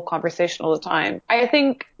underpins the whole conversation all the time, I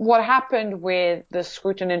think what happened with the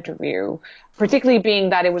Scruton interview, particularly being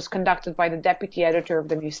that it was conducted by the deputy editor of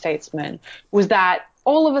the New Statesman, was that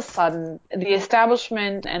all of a sudden the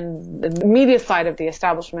establishment and the media side of the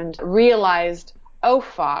establishment realized, oh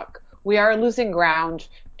fuck, we are losing ground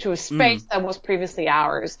to a space that was previously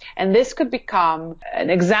ours. And this could become an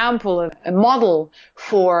example of a model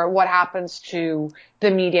for what happens to the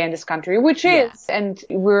media in this country, which is, and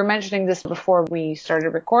we were mentioning this before we started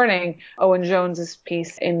recording, Owen Jones's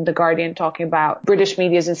piece in The Guardian talking about British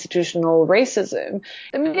media's institutional racism.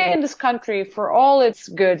 The media in this country, for all its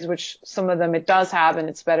goods, which some of them it does have, and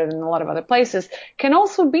it's better than a lot of other places, can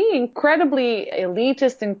also be incredibly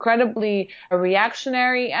elitist, incredibly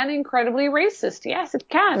reactionary, and incredibly racist. Yes, it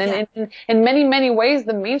can. And in many, many ways,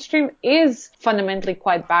 the mainstream is fundamentally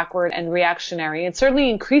quite backward and reactionary, and certainly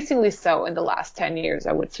increasingly so in the last 10 years,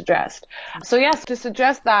 I would suggest. So yes, to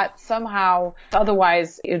suggest that somehow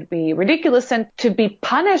otherwise it would be ridiculous, and to be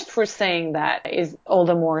punished for saying that is all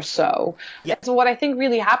the more so. Yeah. So what I think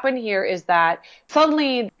really happened here is that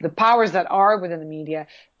suddenly the powers that are within the media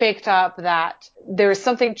picked up that there is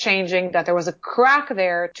something changing, that there was a crack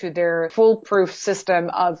there to their foolproof system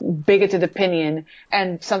of bigoted opinion,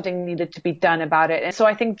 and something needed to be done about it. And so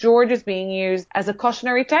I think George is being used as a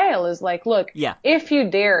cautionary tale, is like, look, if you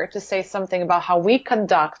dare to say something about how we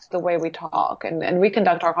conduct the way we talk and we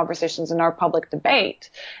conduct our conversations in our public debate,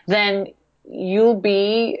 then you'll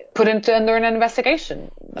be put under an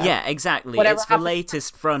investigation. Yeah, exactly. It's the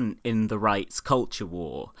latest front in the right's culture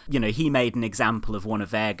war. You know, he made an example of one of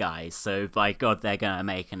their guys, so by God, they're going to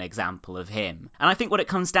make an example of him. And I think what it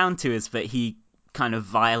comes down to is that he kind of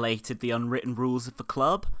violated the unwritten rules of the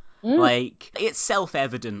club. Like, it's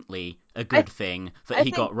self-evidently a good thing that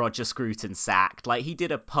he got Roger Scruton sacked. Like, he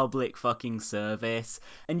did a public fucking service.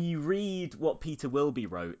 And you read what Peter Wilby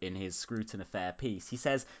wrote in his Scruton Affair piece. He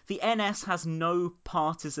says, the NS has no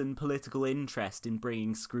partisan political interest in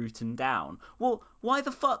bringing Scruton down. Well, why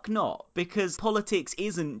the fuck not? Because politics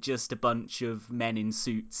isn't just a bunch of men in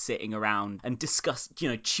suits sitting around and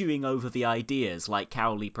chewing over the ideas like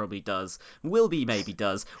Cowley probably does, Wilby maybe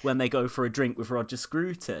does, when they go for a drink with Roger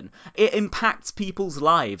Scruton. It impacts people's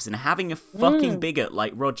lives, and having a fucking bigot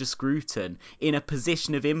like Roger Scruton in a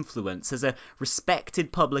position of influence as a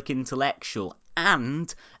respected public intellectual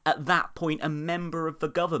and, at that point, a member of the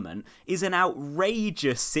government is an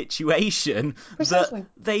outrageous situation. Precisely. That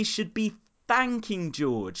they should be thanking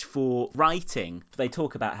George for writing. They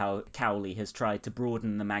talk about how Cowley has tried to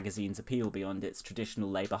broaden the magazine's appeal beyond its traditional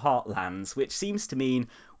Labour heartlands, which seems to mean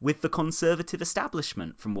with the Conservative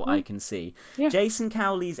establishment, from what I can see. Yeah. Jason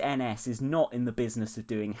Cowley's NS is not in the business of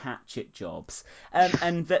doing hatchet jobs.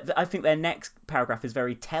 And I think their next paragraph is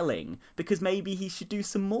very telling, because maybe he should do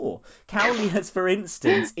some more. Cowley has, for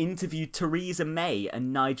instance, interviewed Theresa May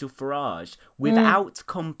and Nigel Farage without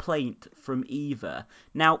complaint from either.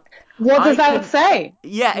 Now, what does that say?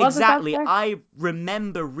 Yeah, what exactly. I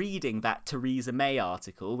remember reading that Theresa May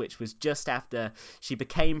article, which was just after she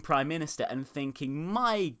became Prime Minister, and thinking,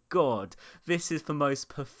 my God, this is the most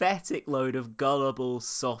pathetic load of gullible,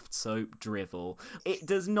 soft soap drivel. It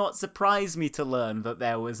does not surprise me to learn that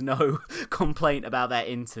there was no complaint about that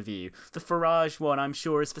interview. The Farage one, I'm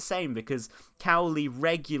sure, is the same, because Cowley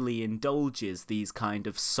regularly indulges these kind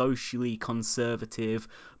of socially conservative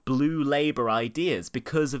blue Labour ideas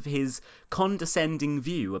because of his condescending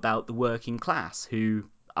view about the working class, who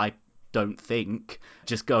I don't think,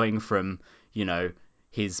 just going from,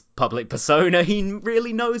 his public persona, he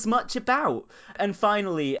really knows much about. And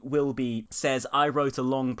finally, Wilby says, I wrote a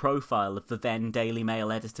long profile of the then Daily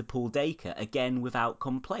Mail editor Paul Dacre, again without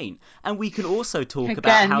complaint. And we can also talk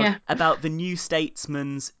about the New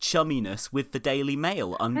Statesman's chumminess with the Daily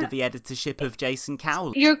Mail under the editorship of Jason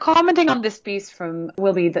Cowley. You're commenting on this piece from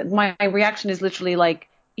Wilby that my reaction is literally like,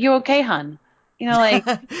 you okay, hun? You know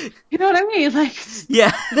what I mean? Like,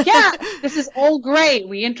 yeah, this is all great.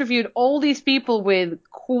 We interviewed all these people with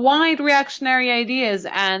quite reactionary ideas,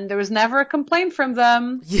 and there was never a complaint from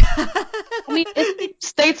them. Yeah. I mean,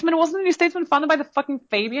 wasn't the New Statesman funded by the fucking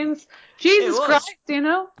Fabians? Jesus Christ,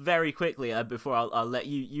 Very quickly, before I'll let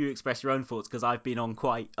you express your own thoughts, because I've been on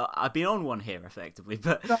I've been on one here, effectively.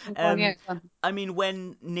 But, I mean,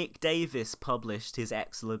 when Nick Davis published his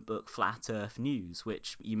excellent book, Flat Earth News,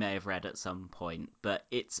 which you may have read at some point, but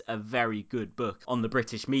it's a very good book on the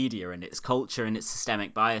British media and its culture and its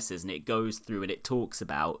systemic biases, and it goes through and it talks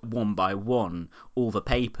about, one by one, all the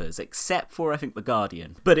papers, except for, I think, The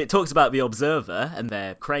Guardian. But it talks about The Observer and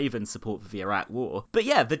their craven support for the Iraq War. But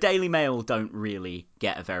yeah, the Daily Mail don't really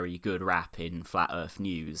get a very good rap in Flat Earth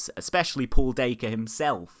News, especially Paul Dacre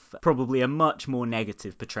himself. Probably a much more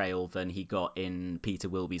negative portrayal than he got in Peter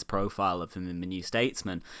Wilby's profile of him in The New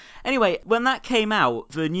Statesman. Anyway, when that came out,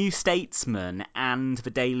 The New Statesman and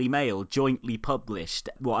the Daily Mail jointly published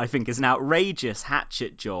what I think is an outrageous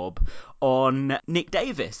hatchet job on Nick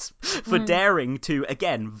Davis for daring to,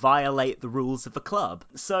 again, violate the rules of the club.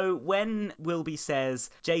 So when Wilby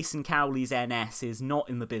says Jason Cowley's NS is not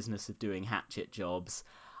in the business of doing hatchet jobs,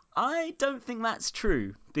 I don't think that's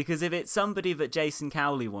true, because if it's somebody that Jason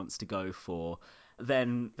Cowley wants to go for,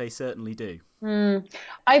 then they certainly do.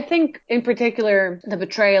 I think, in particular, the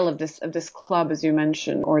betrayal of this club, as you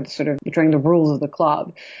mentioned, or the sort of betraying the rules of the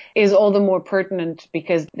club, is all the more pertinent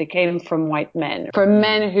because they came from white men, from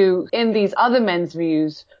men who, in these other men's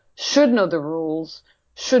views, should know the rules,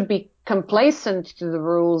 should be complacent to the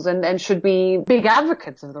rules, and should be big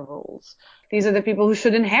advocates of the rules. These are the people who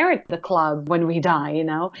should inherit the club when we die,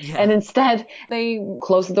 Yeah. And instead, they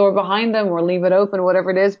close the door behind them or leave it open,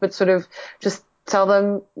 whatever it is, but sort of just tell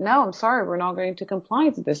them, no, I'm sorry, we're not going to comply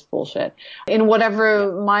to this bullshit in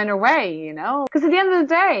whatever minor way, Because at the end of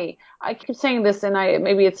the day, I keep saying this, and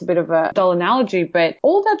maybe it's a bit of a dull analogy, but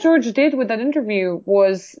all that George did with that interview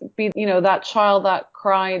was be, that child that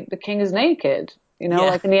cried, the king is naked.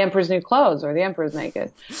 like in The Emperor's New Clothes or The Emperor's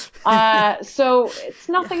Naked. So it's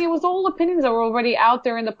nothing. It was all opinions that were already out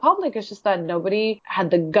there in the public. It's just that nobody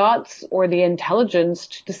had the guts or the intelligence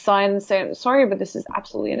to decide and say, sorry, but this is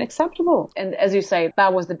absolutely unacceptable. And as you say,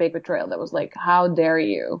 that was the big betrayal. That was like, how dare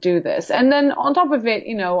you do this? And then on top of it,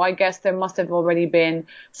 I guess there must have already been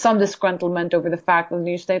some disgruntlement over the fact that the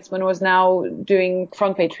New Statesman was now doing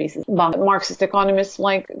front page pieces about Marxist economists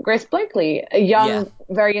like Grace Blakely, a young,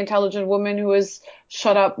 very intelligent woman who has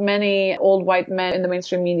shut up many old white men in the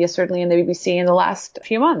mainstream media, certainly in the BBC in the last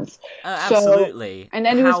few months. Absolutely. And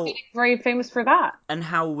who was getting very famous for that. And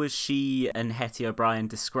how was she and Hetty O'Brien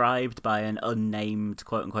described by an unnamed,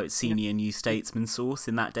 quote-unquote, senior New Statesman source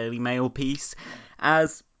in that Daily Mail piece?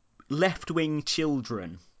 As left-wing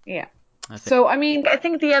children. Yeah. So, I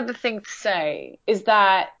think the other thing to say is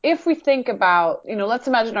that if we think about, let's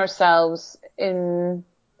imagine ourselves in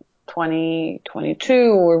 2022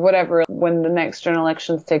 or whatever, when the next general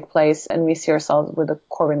elections take place and we see ourselves with a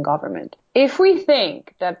Corbyn government. If we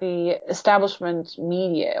think that the establishment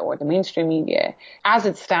media or the mainstream media, as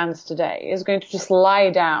it stands today, is going to just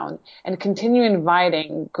lie down and continue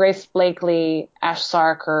inviting Grace Blakely, Ash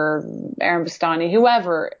Sarkar, Aaron Bastani,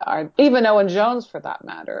 whoever, or even Owen Jones for that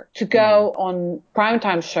matter, to go on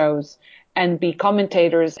primetime shows and be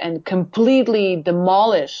commentators and completely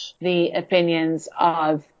demolish the opinions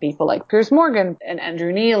of people like Piers Morgan and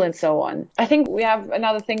Andrew Neil and so on. I think we have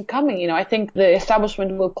another thing coming. I think the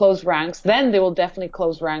establishment will close ranks. Then they will definitely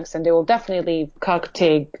close ranks and they will definitely leave Cuck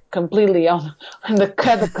Tig completely on the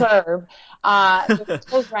curb. They will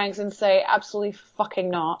close ranks and say absolutely fucking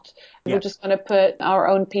not. Yeah. We're just going to put our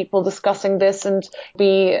own people discussing this and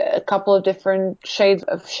be a couple of different shades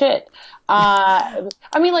of shit. I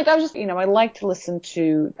like to listen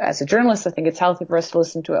to, as a journalist, I think it's healthy for us to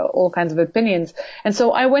listen to all kinds of opinions. And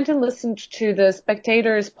so I went and listened to the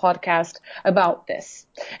Spectator's podcast about this.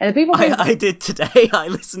 And the people I did today. I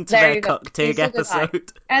listened to their Cuck Tig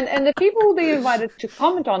episode. And the people they invited to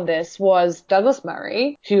comment on this was Douglas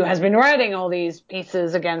Murray, who has been writing all these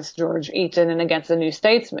pieces against George Eaton and against the New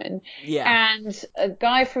Statesman. Yeah. And a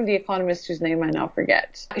guy from The Economist whose name I now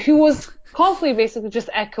forget, who was constantly basically just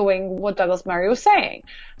echoing what Douglas Murray was saying.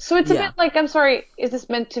 So it's a bit like, I'm sorry, is this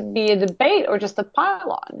meant to be a debate or just a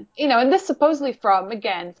pile-on? And this supposedly for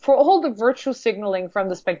all the virtue signaling from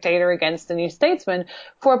the Spectator against the New Statesman,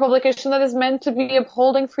 for a publication that is meant to be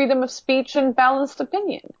upholding freedom of speech and balanced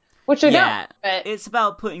opinion. Which I don't. But it's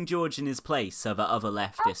about putting George in his place so that other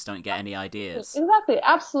leftists don't get any ideas. Exactly,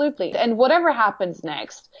 absolutely. And whatever happens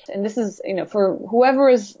next, and this is, for whoever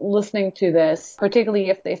is listening to this, particularly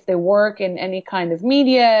if they work in any kind of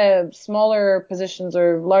media, smaller positions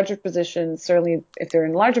or larger positions, certainly if they're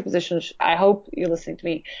in larger positions, I hope you're listening to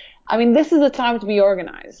me. This is a time to be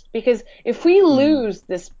organized, because if we lose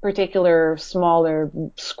this particular smaller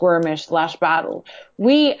skirmish / battle,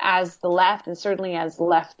 we as the left, and certainly as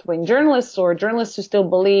left-wing journalists or journalists who still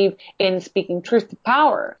believe in speaking truth to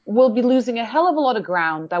power, will be losing a hell of a lot of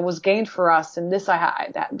ground that was gained for us. And this,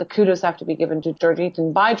 that the kudos have to be given to George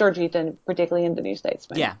Eaton, by George Eaton, particularly in the New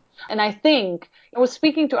Statesman. Yeah. And I think I was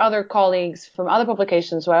speaking to other colleagues from other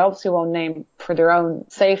publications, who I obviously won't name for their own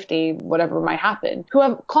safety, whatever might happen, who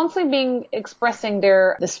have constantly been expressing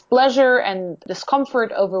their displeasure and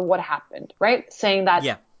discomfort over what happened, right? Saying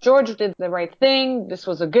that George did the right thing. This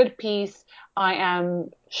was a good piece. I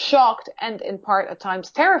am shocked and in part at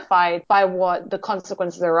times terrified by what the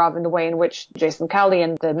consequences thereof in the way in which Jason Cowley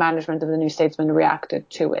and the management of the New Statesman reacted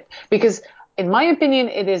to it. Because in my opinion,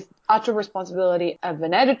 it is utter responsibility of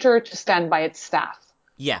an editor to stand by its staff.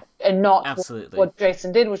 Yeah. And not absolutely. What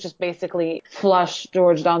Jason did, was just basically flush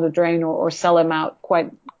George down the drain or sell him out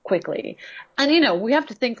quite quickly. And, we have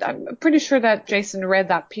to think, I'm pretty sure that Jason read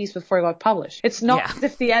that piece before it got published. It's not as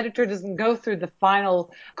if the editor doesn't go through the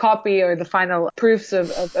final copy or the final proofs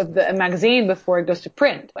of the magazine before it goes to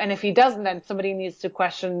print. And if he doesn't, then somebody needs to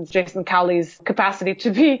question Jason Cowley's capacity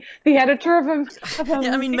to be the editor of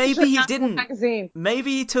a maybe he didn't. Magazine.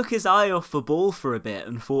 Maybe he took his eye off the ball for a bit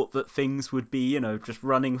and thought that things would be, just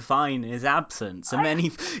running fine in his absence. And then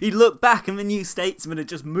he looked back and the New Statesman had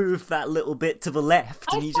just moved that little bit to the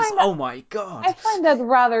left. And oh my God. I find that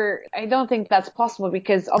I don't think that's possible,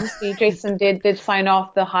 because obviously Jason did sign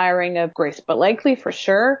off the hiring of Grace Blakely for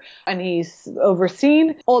sure. And he's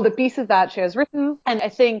overseen all the pieces that she has written. And I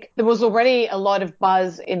think there was already a lot of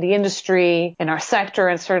buzz in the industry, in our sector,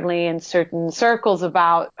 and certainly in certain circles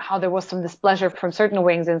about how there was some displeasure from certain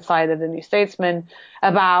wings inside of the New Statesman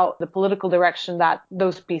about the political direction that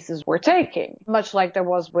those pieces were taking, much like there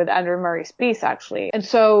was with Andrew Murray's piece, actually. And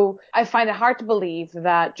so I find it hard to believe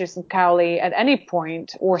that that Jason Cowley at any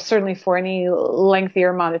point, or certainly for any lengthier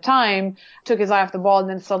amount of time, took his eye off the ball and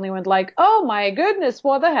then suddenly went like, oh my goodness,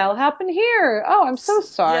 what the hell happened here? Oh, I'm so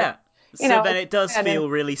sorry. Yeah. So then it does feel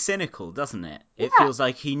really cynical, doesn't it? It feels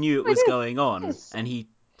like he knew it was going on and he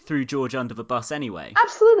threw George under the bus anyway.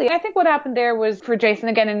 Absolutely. I think what happened there was for Jason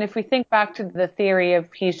again, and if we think back to the theory of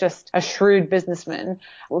he's just a shrewd businessman,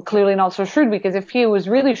 well, clearly not so shrewd, because if he was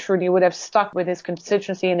really shrewd, he would have stuck with his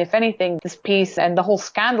constituency. And if anything, this piece and the whole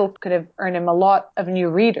scandal could have earned him a lot of new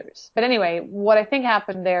readers. But anyway, what I think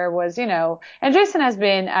happened there was, and Jason has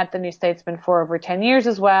been at the New Statesman for over 10 years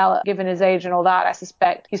as well. Given his age and all that, I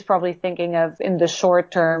suspect he's probably thinking of, in the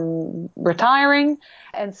short term, retiring.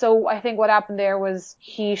 And so I think what happened there was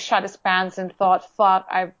he shut his pants and thought, fuck,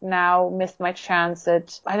 I've now missed my chance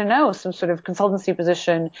at, I don't know, some sort of consultancy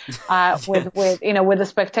position, with The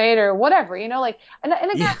Spectator, whatever, and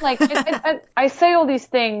again, I say all these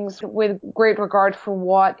things with great regard for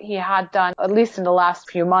what he had done, at least in the last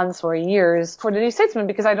few months or years for the New Statesman,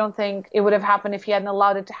 because I don't think it would have happened if he hadn't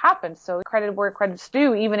allowed it to happen. So credit where credit's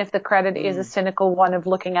due, even if the credit is a cynical one of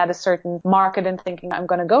looking at a certain market and thinking, I'm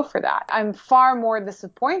going to go for that. I'm far more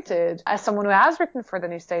disappointed, as someone who has written for the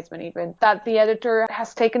New Statesman even, that the editor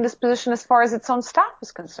has taken this position as far as its own staff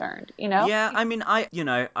is concerned, Yeah, I mean, I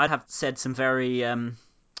have said some very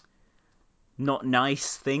not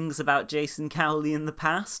nice things about Jason Cowley in the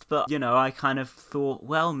past, but, I kind of thought,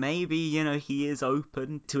 well, maybe, he is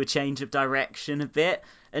open to a change of direction a bit.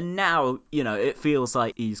 And now, it feels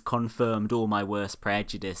like he's confirmed all my worst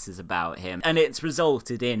prejudices about him. And it's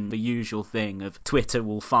resulted in the usual thing of Twitter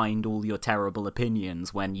will find all your terrible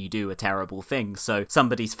opinions when you do a terrible thing. So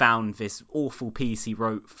somebody's found this awful piece he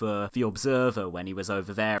wrote for The Observer when he was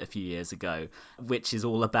over there a few years ago, which is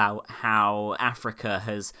all about how Africa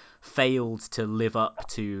has failed to live up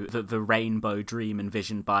to the rainbow dream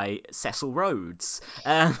envisioned by Cecil Rhodes.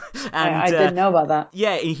 I didn't know about that.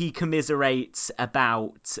 Yeah, he commiserates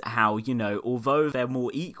about how, although they're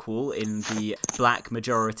more equal in the black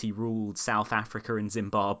majority ruled South Africa and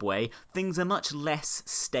Zimbabwe, things are much less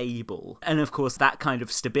stable. And of course, that kind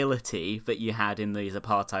of stability that you had in these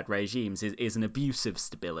apartheid regimes is an abusive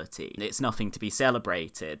stability. It's nothing to be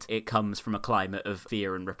celebrated. It comes from a climate of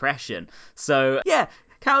fear and repression. So, yeah,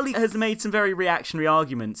 Cowley has made some very reactionary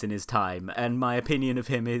arguments in his time, and my opinion of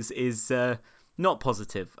him is not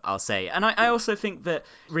positive, I'll say. And I also think that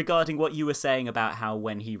regarding what you were saying about how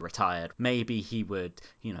when he retired, maybe he would,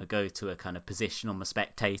 go to a kind of position on the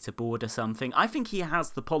Spectator board or something. I think he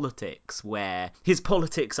has the politics where his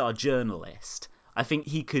politics are journalist. I think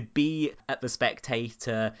he could be at The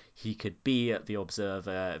Spectator, he could be at The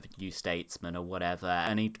Observer, The New Statesman or whatever,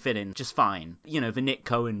 and he'd fit in just fine. The Nick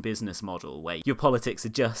Cohen business model, where your politics are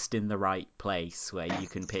just in the right place, where you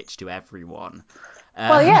can pitch to everyone.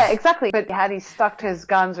 Well, yeah, exactly. But had he stuck to his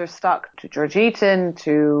guns or stuck to George Eaton,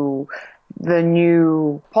 to the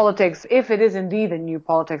new politics, if it is indeed a new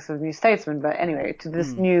politics of the New Statesman, but anyway, to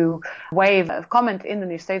this new wave of comment in the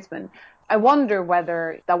New Statesman, I wonder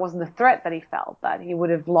whether that wasn't the threat that he felt, that he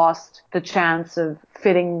would have lost the chance of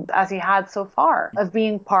fitting, as he had so far, of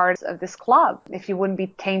being part of this club. If he wouldn't be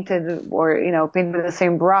tainted or, painted with the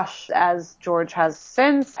same brush as George has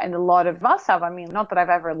since, and a lot of us have. I mean, not that I've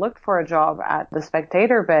ever looked for a job at The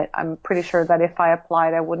Spectator, but I'm pretty sure that if I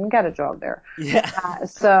applied, I wouldn't get a job there. Yeah.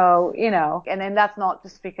 So, and then that's not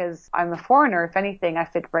just because I'm a foreigner. If anything, I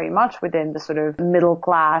fit very much within the sort of middle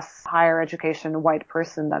class, higher education white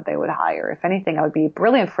person that they would hire. If anything, I would be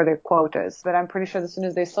brilliant for their quotas. But I'm pretty sure as soon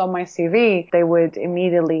as they saw my CV, they would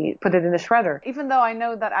immediately put it in the shredder. Even though I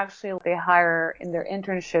know that actually they hire in their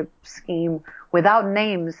internship scheme without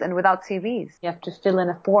names and without CVs. You have to fill in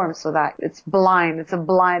a form so that it's blind. It's a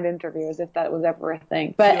blind interview, as if that was ever a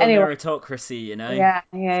thing. But pure anyway, meritocracy, Yeah.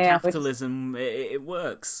 Capitalism, it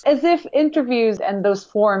works. As if interviews and those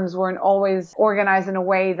forms weren't always organized in a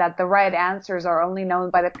way that the right answers are only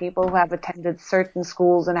known by the people who have attended certain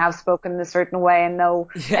schools and have spoken in a certain way and know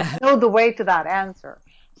the way to that answer.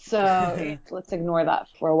 So let's ignore that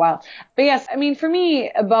for a while. But yes, I mean, for me,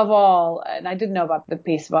 above all, and I didn't know about the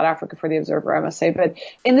piece about Africa for the Observer, I must say, but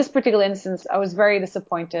in this particular instance, I was very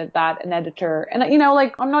disappointed that an editor, and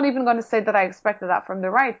I'm not even going to say that I expected that from the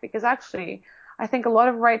right, because actually, I think a lot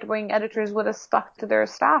of right-wing editors would have stuck to their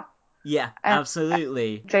staff. Yeah,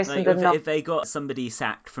 absolutely. Jason if they got somebody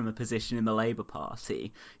sacked from a position in the Labour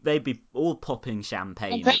Party, they'd be all popping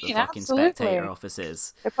champagne at the fucking Spectator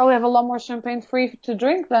offices. They probably have a lot more champagne free to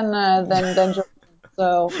drink than Jason.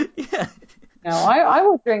 So yeah. I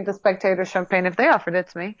would drink the Spectator champagne if they offered it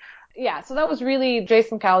to me. Yeah, so that was really,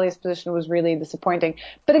 Jason Cowley's position was really disappointing.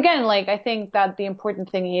 But again, like, I think that the important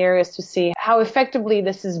thing here is to see how effectively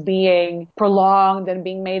this is being prolonged and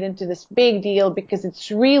being made into this big deal, because it's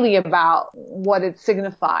really about what it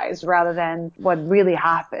signifies rather than what really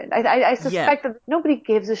happened. I suspect that nobody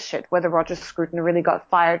gives a shit whether Roger Scruton really got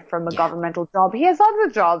fired from a governmental job. He has other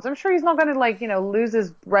jobs. I'm sure he's not going to, lose his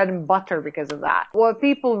bread and butter because of that. What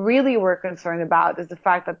people really were concerned about is the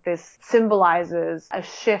fact that this symbolizes a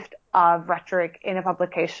shift of rhetoric in a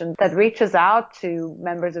publication that reaches out to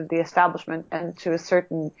members of the establishment and to a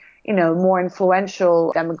certain, more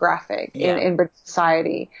influential demographic in British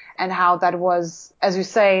society, and how that was, as you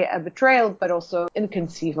say, a betrayal, but also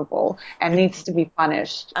inconceivable and needs to be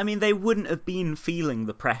punished. I mean, they wouldn't have been feeling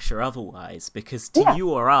the pressure otherwise, because to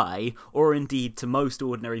you or I, or indeed to most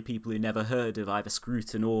ordinary people who never heard of either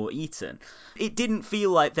Scruton or Eton, it didn't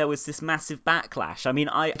feel like there was this massive backlash. I mean,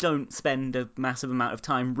 I don't spend a massive amount of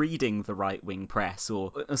time reading the right-wing press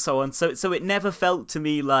or so on, so it never felt to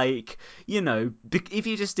me like, if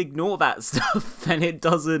you just ignore that stuff, then it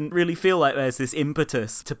doesn't really feel like there's this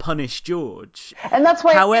impetus to punish George. And that's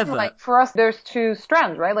why, however, for us, there's two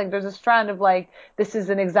strands, right? Like, there's a strand of, this is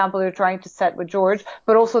an example they're trying to set with George,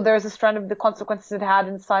 but also there's a strand of the consequences it had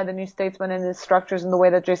inside the New Statesman and its structures and the way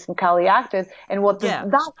that Jason Cowley acted, and what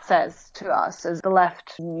that says to us as the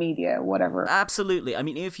left media, whatever. Absolutely. I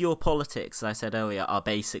mean, if your politics, as I said earlier, are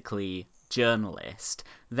basically journalist,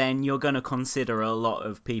 then you're going to consider a lot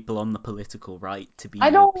of people on the political right to be your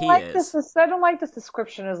peers. I don't like this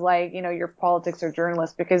description as your politics are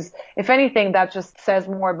journalists, because if anything, that just says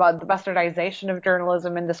more about the bastardization of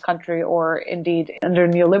journalism in this country, or indeed under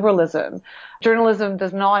neoliberalism. Journalism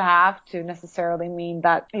does not have to necessarily mean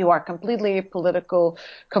that you are completely political,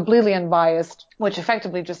 completely unbiased, which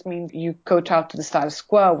effectively just means you coach out to the status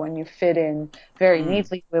quo when you fit in very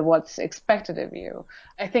neatly with what's expected of you.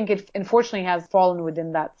 I think it unfortunately has fallen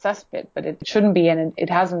within that cesspit, but it shouldn't be, and it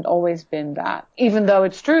hasn't always been that. Even though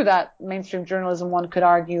it's true that mainstream journalism, one could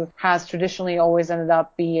argue, has traditionally always ended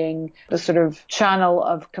up being the sort of channel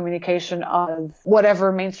of communication of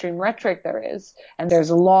whatever mainstream rhetoric there is. And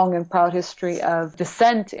there's a long and proud history of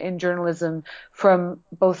dissent in journalism from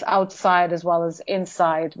both outside as well as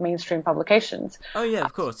inside mainstream publications. Oh yeah,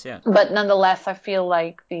 of course, yeah. But nonetheless, I feel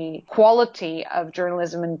like the quality of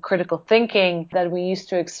journalism and critical thinking that we used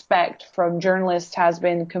to expect from journalists has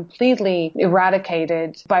been completely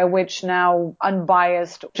eradicated, by which now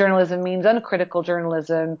unbiased journalism means uncritical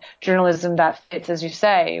journalism, journalism that fits, as you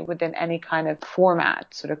say, within any kind of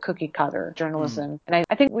format, sort of cookie cutter journalism. And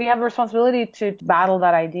I think we have a responsibility to battle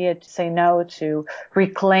that idea, to say no, to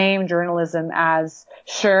reclaim journalism as,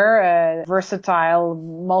 sure, a versatile,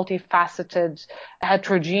 multifaceted,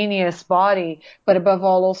 heterogeneous body, but above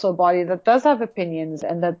all also a body that does have opinions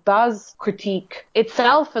and that does critique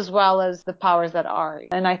itself as well as the powers that are.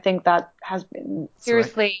 And I think that has been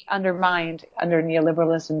seriously undermined under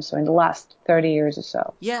neoliberalism, so in the last 30 years or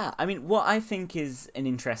so. Yeah, I mean, what I think is an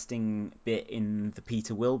interesting bit in the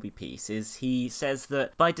Peter Wilby piece is he says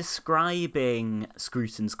that by describing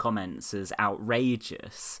Scruton's comments as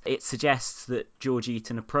outrageous, it suggests that George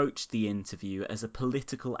Eaton approached the interview as a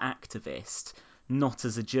political activist, not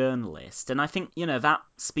as a journalist. And I think, that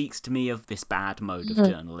speaks to me of this bad mode of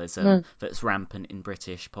journalism that's rampant in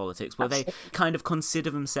British politics, where they kind of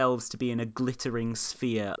consider themselves to be in a glittering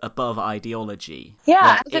sphere above ideology.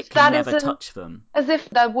 Yeah, as if that never touch them. As if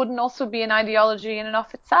that wouldn't also be an ideology in and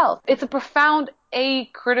of itself. It's a profound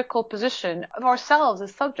critical position of ourselves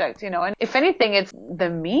as subjects, and if anything, it's the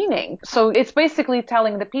meaning. So it's basically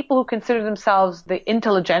telling the people who consider themselves the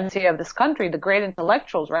intelligentsia of this country, the great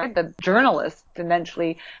intellectuals, right? The journalists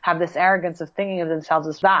eventually have this arrogance of thinking of themselves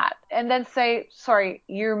as that. And then say, sorry,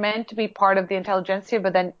 you're meant to be part of the intelligentsia,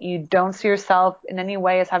 but then you don't see yourself in any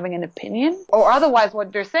way as having an opinion? Or otherwise,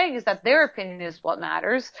 what they're saying is that their opinion is what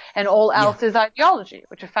matters and all else is ideology,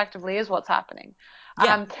 which effectively is what's happening.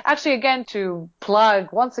 Yeah. Actually, again, to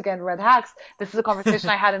plug once again Red Hacks, this is a conversation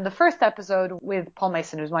I had in the first episode with Paul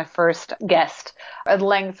Mason, who's my first guest. At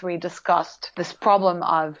length, we discussed this problem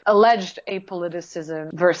of alleged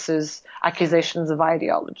apoliticism versus accusations of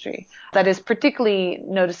ideology. That is particularly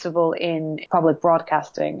noticeable in public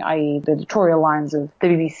broadcasting, i.e. the editorial lines of the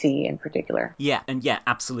BBC in particular. Yeah, and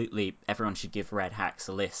absolutely, everyone should give Red Hacks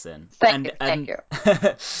a listen. Thank you.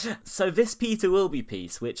 So this Peter Wilby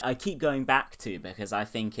piece, which I keep going back to because I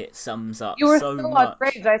think it sums up so much. You were so much.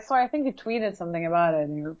 outraged. I think you tweeted something about it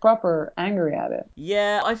and you were proper angry at it.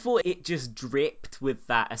 Yeah, I thought it just dripped with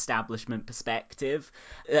that establishment perspective.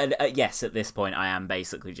 And yes, at this point I am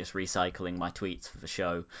basically just recycling my tweets for the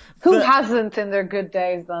show. Who hasn't in their good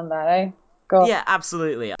days done that, eh? Go. Yeah,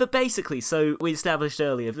 absolutely. But basically, so we established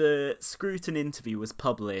earlier, the Scruton interview was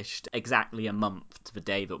published exactly a month to the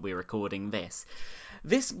day that we're recording this.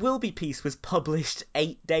 This Wilby piece was published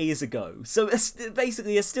 8 days ago. So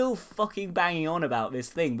basically, you're still fucking banging on about this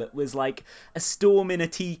thing that was like a storm in a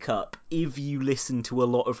teacup if you listen to a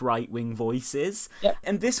lot of right-wing voices. Yep.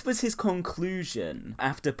 And this was his conclusion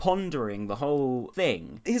after pondering the whole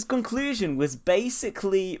thing. His conclusion was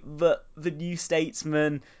basically that the New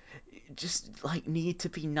Statesman just like need to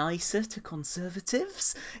be nicer to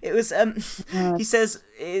conservatives. It was he says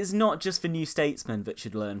it is not just the New Statesman that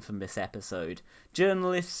should learn from this episode.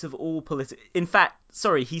 Journalists of all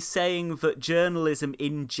he's saying that journalism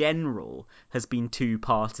in general has been too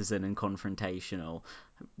partisan and confrontational.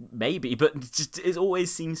 Maybe, but it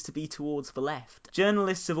always seems to be towards the left.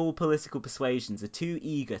 Journalists of all political persuasions are too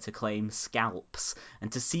eager to claim scalps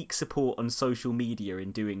and to seek support on social media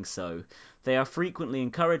in doing so. They are frequently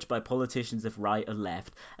encouraged by politicians of right or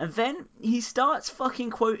left. And then he starts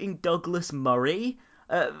fucking quoting Douglas Murray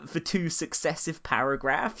for 2 successive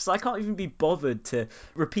paragraphs. I can't even be bothered to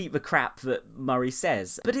repeat the crap that Murray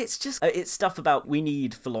says. But it's just, it's stuff about we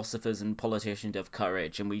need philosophers and politicians of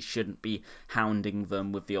courage and we shouldn't be hounding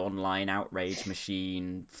them with the online outrage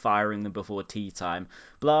machine, firing them before tea time,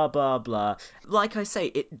 blah, blah, blah. Like I say,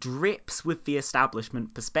 it drips with the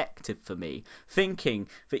establishment perspective for me, thinking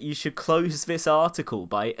that you should close this article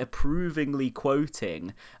by approvingly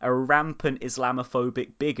quoting a rampant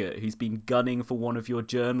Islamophobic bigot who's been gunning for one of your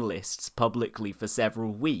journalists publicly for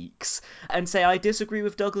several weeks, and say, I disagree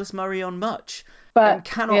with Douglas Murray on much, and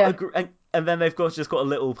cannot agree. And then they've just got a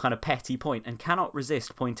little kind of petty point, and cannot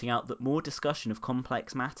resist pointing out that more discussion of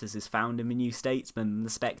complex matters is found in the New Statesman than the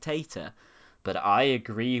Spectator. But I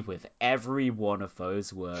agree with every one of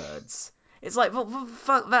those words. It's like, well,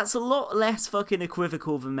 fuck, that's a lot less fucking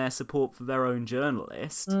equivocal than their support for their own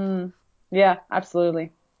journalist. Yeah,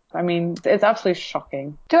 absolutely. I mean, it's absolutely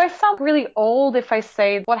shocking. Do I sound really old if I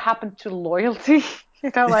say what happened to loyalty?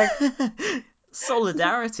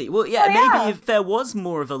 Solidarity. Well, yeah, maybe if there was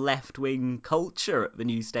more of a left-wing culture at the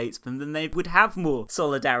New Statesman, then they would have more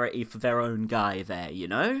solidarity for their own guy there, you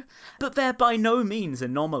know? But they're by no means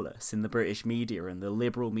anomalous in the British media and the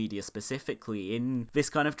liberal media specifically in this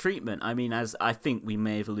kind of treatment. I mean, as I think we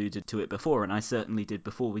may have alluded to it before, and I certainly did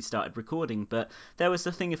before we started recording, but there was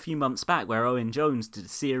a thing a few months back where Owen Jones did a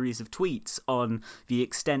series of tweets on the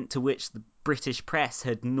extent to which the British press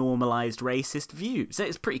had normalised racist views. So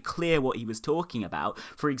it's pretty clear what he was talking about.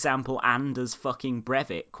 For example, Anders fucking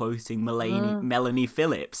Breivik quoting Melanie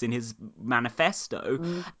Phillips in his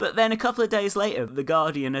manifesto. But then a couple of days later, The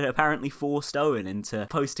Guardian had apparently forced Owen into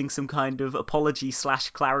posting some kind of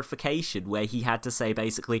apology/clarification where he had to say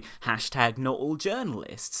basically, hashtag not all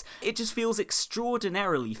journalists. It just feels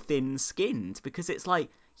extraordinarily thin-skinned because it's like,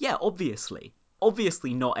 yeah, obviously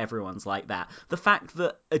not everyone's like that. The fact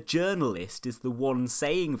that a journalist is the one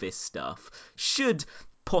saying this stuff should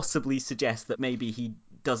possibly suggest that maybe he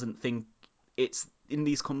doesn't think it's in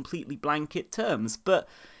these completely blanket terms. But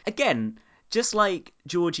again, just like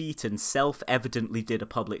George Eaton self-evidently did a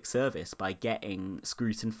public service by getting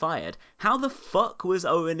Scruton fired, how the fuck was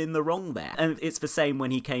Owen in the wrong there? And it's the same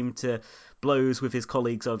when he came to blows with his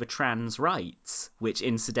colleagues over trans rights, which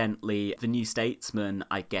incidentally, the New Statesman,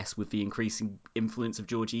 I guess with the increasing influence of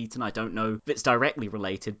George Eaton, I don't know if it's directly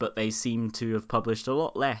related, but they seem to have published a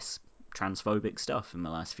lot less transphobic stuff in the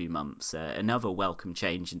last few months. Another welcome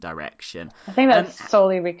change in direction. I think that's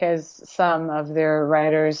solely because some of their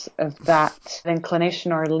writers of that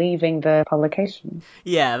inclination are leaving the publication.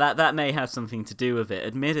 Yeah, that may have something to do with it,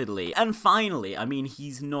 admittedly. And finally, I mean,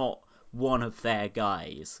 he's not one of their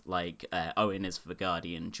guys, like Owen is for The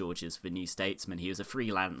Guardian, George is for New Statesman. He was a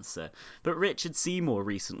freelancer. But Richard Seymour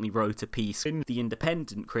recently wrote a piece in The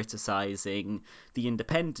Independent criticising The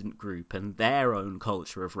Independent Group and their own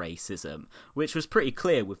culture of racism, which was pretty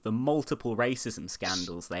clear with the multiple racism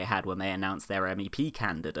scandals they had when they announced their MEP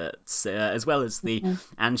candidates, as well as the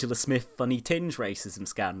Angela Smith funny tinge racism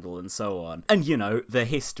scandal and so on. And, you know, the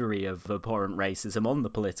history of abhorrent racism on the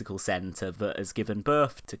political centre that has given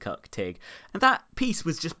birth to Cuck Tig. And that piece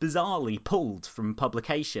was just bizarrely pulled from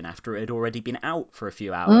publication after it had already been out for a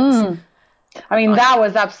few hours. I mean, that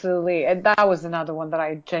was another one that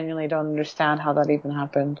I genuinely don't understand how that even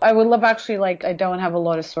happened. I would love I don't have a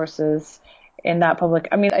lot of sources in that public.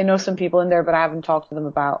 I mean, I know some people in there, but I haven't talked to them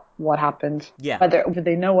about what happened. Yeah. But did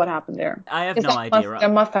they know what happened there? I have no idea. They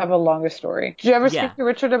must have a longer story. Did you ever speak to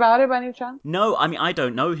Richard about it by any chance? No, I mean, I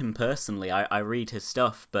don't know him personally. I read his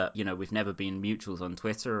stuff, but, we've never been mutuals on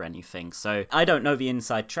Twitter or anything. So I don't know the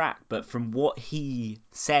inside track, but from what he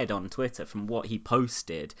said on Twitter, from what he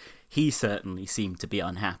posted, he certainly seemed to be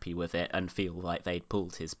unhappy with it and feel like they'd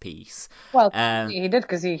pulled his piece. Well, he did,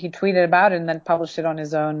 because he tweeted about it and then published it on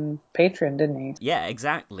his own Patreon, didn't he? Yeah,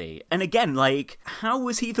 exactly. And again, how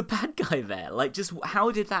was he the bad guy there? Just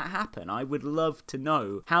how did that happen? I would love to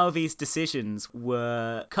know how these decisions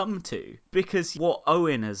were come to. Because what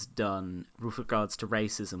Owen has done with regards to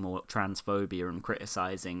racism or transphobia and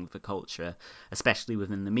criticising the culture, especially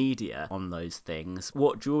within the media on those things,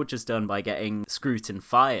 what George has done by getting Scruton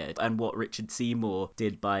fired, and what Richard Seymour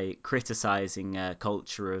did by criticising a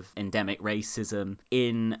culture of endemic racism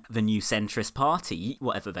in the New Centrist Party,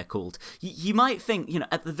 whatever they're called, you might think,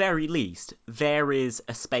 at the very least, there is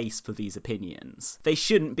a space for these opinions. They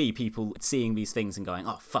shouldn't be people seeing these things and going,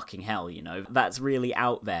 oh, fucking hell, that's really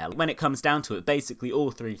out there. When it comes down to it, basically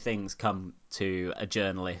all three things come to a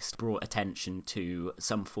journalist brought attention to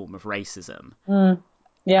some form of racism.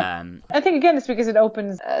 Yeah. I think, again, it's because it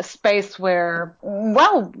opens a space where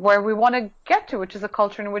we want to get to, which is a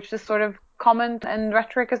culture in which this sort of comment and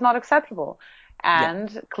rhetoric is not acceptable.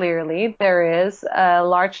 And clearly there is a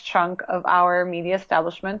large chunk of our media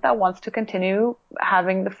establishment that wants to continue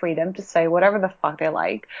having the freedom to say whatever the fuck they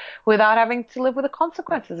like without having to live with the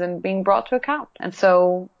consequences and being brought to account. And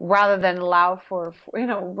so rather than allow for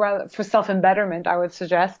self-embetterment, I would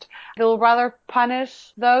suggest they'll rather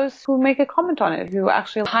punish those who make a comment on it, who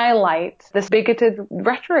actually highlight this bigoted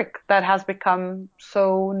rhetoric that has become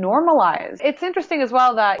so normalized. It's interesting as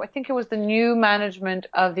well that I think it was the new management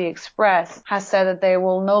of the Express has said that they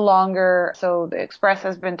will no longer, so the Express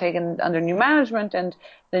has been taken under new management, and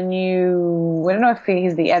the new, I don't know if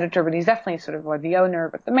he's the editor, but he's definitely sort of like the owner,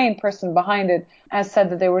 but the main person behind it has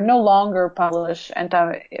said that they will no longer publish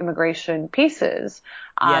anti-immigration pieces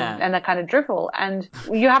and that kind of drivel. And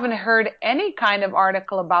you haven't heard any kind of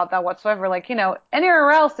article about that whatsoever.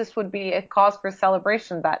 Anywhere else, this would be a cause for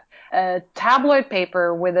celebration, that a tabloid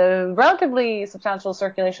paper with a relatively substantial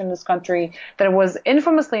circulation in this country that was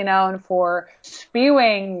infamously known for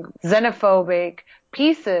spewing xenophobic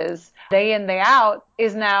pieces day in, day out,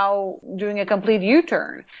 is now doing a complete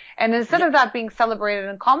U-turn. And instead of that being celebrated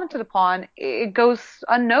and commented upon, it goes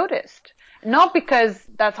unnoticed. Not because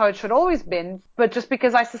that's how it should always been, but just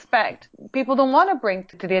because I suspect people don't want to bring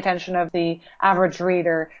to the attention of the average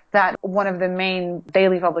reader that one of the main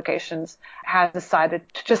daily publications has decided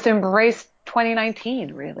to just embrace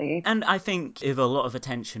 2019, really. And I think if a lot of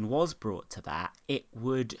attention was brought to that, it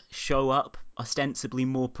would show up ostensibly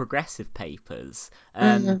more progressive papers.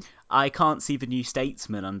 I can't see the New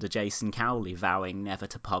Statesman under Jason Cowley vowing never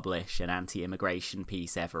to publish an anti-immigration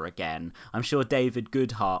piece ever again. I'm sure David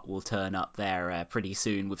Goodhart will turn up there pretty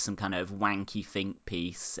soon with some kind of wanky think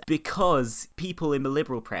piece, because people in the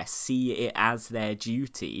liberal press see it as their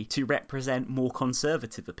duty to represent more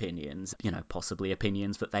conservative opinions, possibly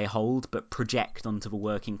opinions that they hold but project onto the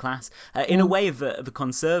working class. In a way, the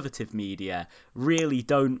conservative media really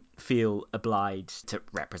don't feel obliged to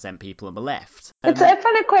represent people on the left. I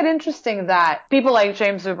find it quite interesting that people like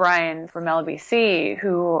James O'Brien from LBC,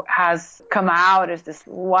 who has come out as this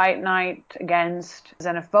white knight against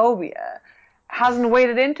xenophobia, hasn't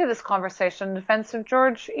waded into this conversation in defense of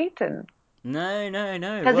George Eaton. No.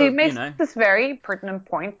 Because he makes this very pertinent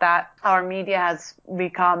point that our media has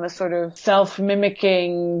become a sort of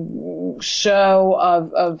self-mimicking show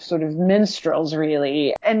of sort of minstrels,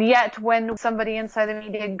 really. And yet when somebody inside the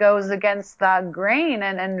media goes against that grain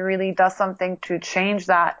and really does something to change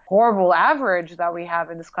that horrible average that we have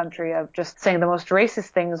in this country of just saying the most racist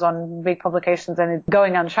things on big publications and it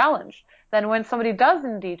going unchallenged, then when somebody does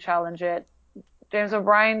indeed challenge it, James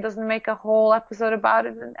O'Brien doesn't make a whole episode about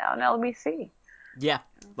it on LBC. Yeah,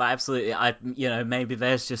 well, absolutely. Maybe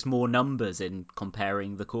there's just more numbers in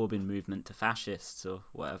comparing the Corbyn movement to fascists or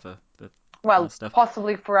whatever.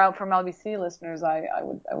 Possibly from LBC listeners, I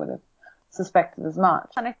would have suspected as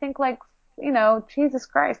much. And I think, Jesus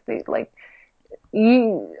Christ, I don't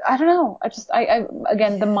know.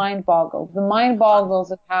 Again, the mind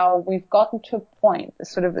boggles of how we've gotten to a point,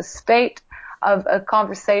 sort of a state of a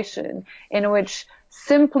conversation in which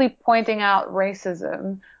simply pointing out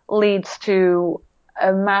racism leads to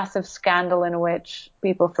a massive scandal in which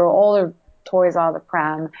people throw all their toys out of the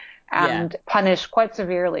pram and punish quite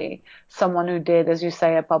severely someone who did, as you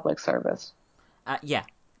say, a public service.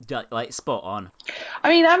 Like, spot on. I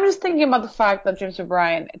mean, I'm just thinking about the fact that James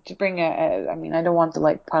O'Brien, to bring I mean, I don't want to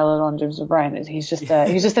like pile it on James O'Brien. He's just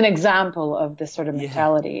an example of this sort of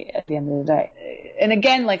mentality at the end of the day. And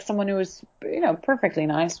again, like someone who was, perfectly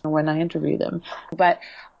nice when I interviewed him, but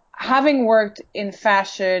having worked in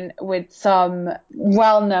fashion with some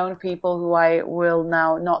well-known people who I will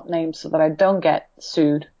now not name so that I don't get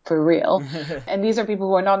sued for real. And these are people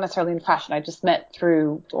who are not necessarily in fashion. I just met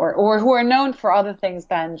through, or who are known for other things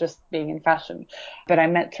than just being in fashion. But I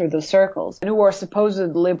met through those circles, and who are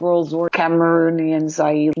supposed liberals or Cameroonians,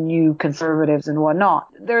 i.e. new conservatives and whatnot.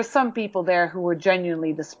 There are some people there who were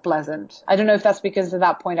genuinely displeasant. I don't know if that's because at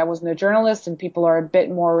that point I wasn't a journalist and people are a bit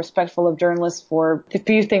more respectful of journalists for the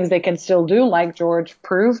few things they can still do, like George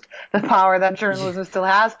proved the power that journalism still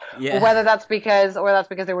has, or whether that's because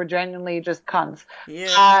they were genuinely just cunts.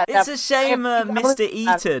 It's a shame Mr.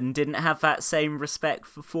 Eaton didn't have that same respect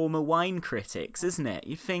for former wine critics, isn't it?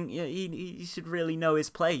 You think he should really know his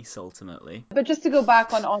place, ultimately. But just to go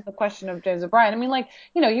back on the question of James O'Brien, I mean, like,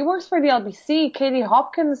 he works for the LBC. Katie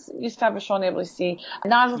Hopkins used to have a show on the LBC.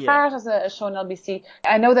 Nigel Farage has a show on LBC.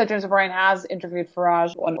 I know that James O'Brien has interviewed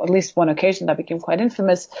Farage on at least one occasion that became quite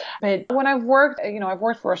infamous. But when I've worked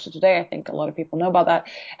for Russia Today, I think a lot of people know about that.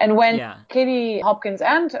 And when Katie Hopkins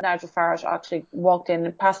and Nigel Farage actually walked in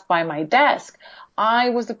and passed by my desk, I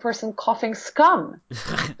was the person coughing scum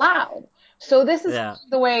loud. So this is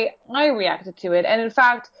the way I reacted to it. And in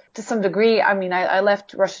fact, to some degree, I mean, I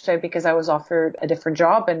left Russia Today because I was offered a different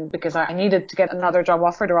job and because I needed to get another job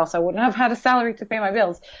offered or else I wouldn't have had a salary to pay my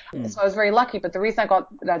bills. So I was very lucky. But the reason I got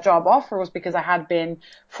that job offer was because I had been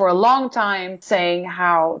for a long time saying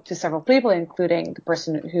how to several people, including the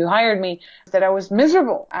person who hired me, that I was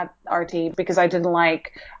miserable at RT because I didn't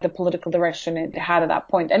like the political direction it had at that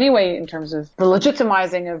point anyway, in terms of the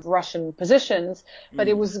legitimizing of Russian positions. But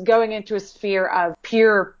it was going into a sphere of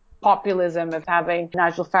pure populism, of having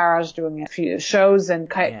Nigel Farage doing a few shows and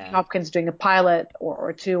Hopkins doing a pilot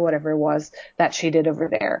or two, whatever it was that she did over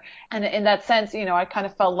there. And in that sense, I kind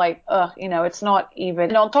of felt like, it's not even.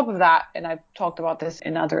 And on top of that, and I've talked about this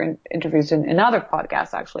in other interviews in other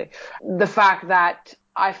podcasts, actually, the fact that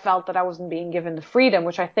I felt that I wasn't being given the freedom,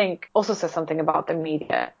 which I think also says something about the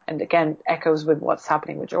media, and again echoes with what's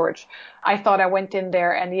happening with George. I thought I went in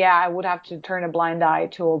there and I would have to turn a blind eye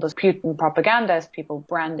to all this Putin propaganda, as people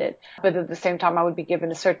brand it, but at the same time I would be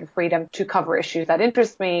given a certain freedom to cover issues that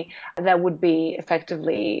interest me, that would be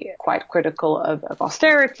effectively quite critical of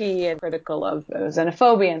austerity and critical of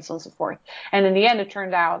xenophobia and so on and so forth. And in the end, it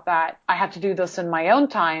turned out that I had to do this in my own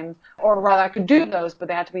time, or rather I could do those, but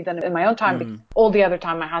they had to be done in my own time because all the other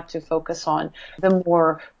time I had to focus on the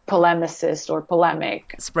more polemicist or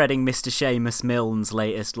polemic. Spreading Mr. Seamus Milne's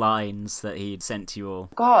latest lines that he'd sent to you all.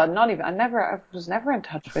 God, not even. I was never in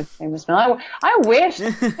touch with Seamus Milne. I wish he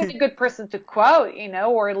was a good person to quote,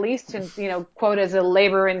 or at least to, quote as a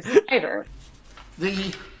Labour insider.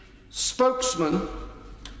 The spokesman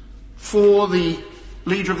for the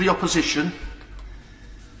Leader of the Opposition,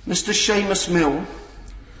 Mr. Seamus Milne.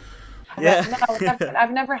 No,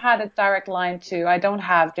 I've never had a direct line to. I don't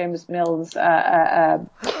have James Milne's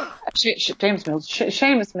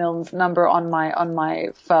Seamus Milne's number on my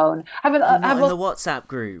phone. You're not in the WhatsApp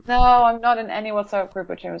group. No, I'm not in any WhatsApp group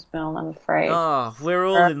with James Milne, I'm afraid. Oh, we're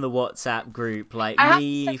all in the WhatsApp group, like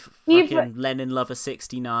me, fucking Lenin Lover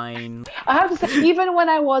 69. I have to say, even when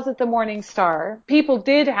I was at the Morning Star, people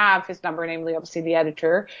did have his number, namely obviously the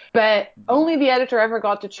editor, but only the editor ever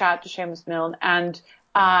got to chat to Seamus Milne, and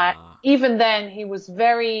even then, he was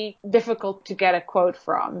very difficult to get a quote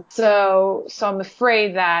from. So I'm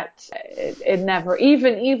afraid that it never,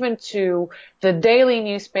 even to the daily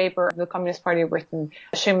newspaper of the Communist Party of Britain,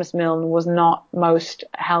 Seamus Milne was not most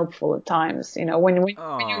helpful at times. When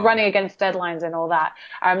you're running against deadlines and all that.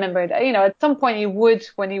 I remember, at some point he would,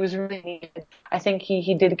 when he was really needed, I think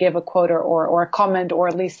he did give a quote or a comment, or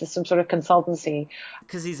at least some sort of consultancy.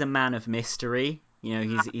 Because he's a man of mystery.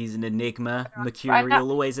 He's an enigma,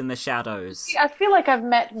 mercurial, always in the shadows. I feel like I've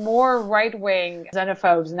met more right-wing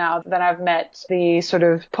xenophobes now than I've met the sort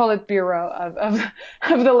of Politburo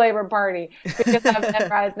of the Labour Party, because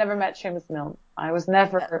I've never met Seamus Milne. I was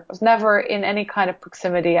never in any kind of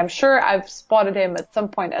proximity. I'm sure I've spotted him at some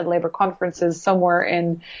point at Labour conferences somewhere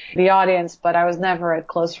in the audience, but I was never at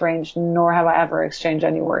close range, nor have I ever exchanged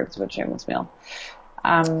any words with Seamus Milne.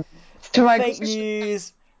 To my fake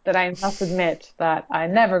news. That I must admit that I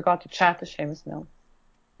never got to chat to Seamus Milne.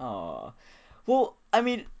 Oh, well, I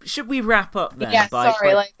mean, should we wrap up then? Yeah,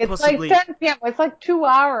 it's like 10 p.m. It's like 2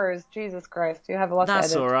 hours. Jesus Christ, you have a lot to edit.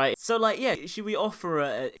 That's all right. So, should we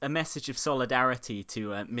offer a message of solidarity to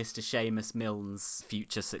Mr. Seamus Milne's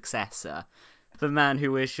future successor? The man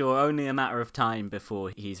who we're sure only a matter of time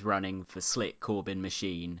before he's running for slick Corbyn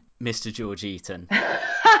machine, Mr. George Eaton.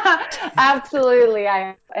 Absolutely.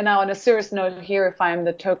 And now on a serious note here, if I'm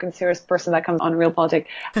the token serious person that comes on Realpolitik,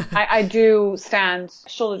 I do stand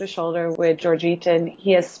shoulder to shoulder with George Eaton.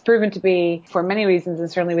 He has proven to be, for many reasons, and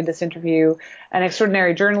certainly with this interview, an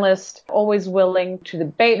extraordinary journalist, always willing to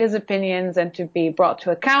debate his opinions and to be brought to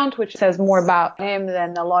account, which says more about him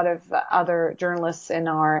than a lot of other journalists in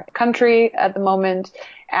our country at the moment.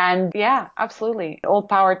 And yeah, absolutely. All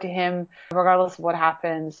power to him, regardless of what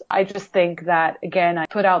happens. I just think that, again, I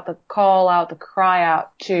put out the call out, the cry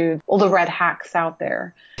out to all the red hacks out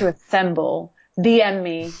there to assemble. DM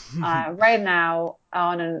me right now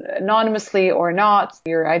anonymously or not.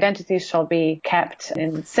 Your identities shall be kept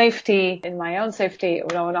in safety, in my own safety.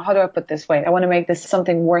 How do I put this? Wait, I want to make this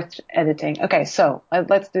something worth editing. Okay, so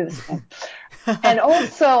let's do this again. And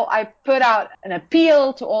also, I put out an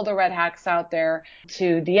appeal to all the red hacks out there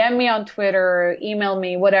to DM me on Twitter, email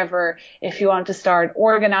me, whatever, if you want to start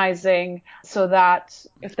organizing so that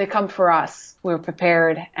if they come for us, we're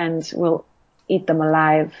prepared and we'll eat them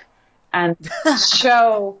alive and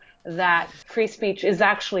show that free speech is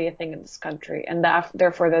actually a thing in this country, and that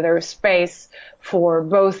therefore that there is space for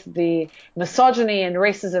both the misogyny and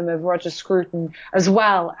racism of Roger Scruton as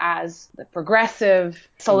well as the progressive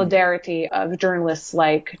solidarity of journalists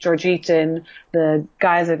like George Eaton, the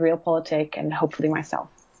guys at Realpolitik, and hopefully myself.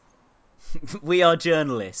 We are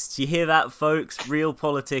journalists. You hear that, folks?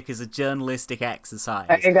 Realpolitik is a journalistic exercise.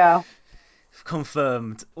 There you go.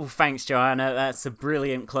 Confirmed. Well, thanks, Joanna. That's a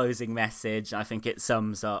brilliant closing message. I think it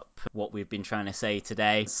sums up what we've been trying to say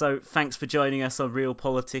today. So thanks for joining us on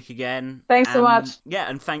Realpolitik again. Thanks so much. Yeah,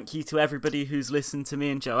 and thank you to everybody who's listened to me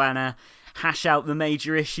and Joanna hash out the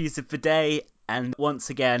major issues of the day. And once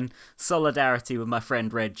again, solidarity with my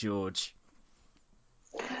friend Red George.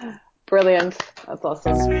 Brilliant. That's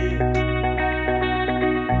awesome. Sweet.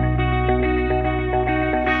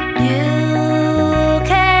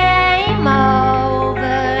 Over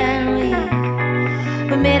and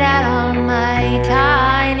we made out on my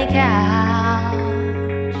tiny couch.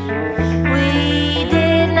 We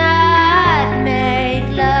did not make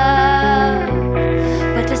love,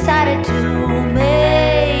 but decided to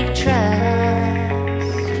make trust.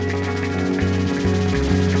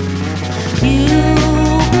 You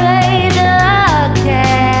play the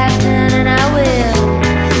captain and I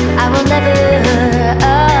will never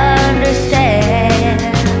understand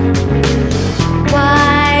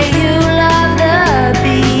why you love the B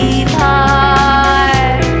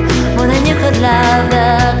part more than you could love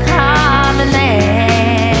the common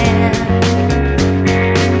man.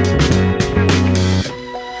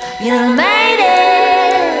 You never made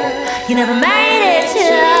it, you never made it to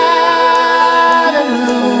the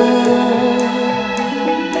moon.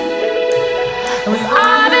 And we've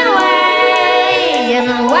all been waiting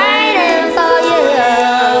for you.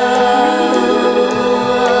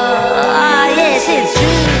 Yes, it's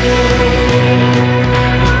true.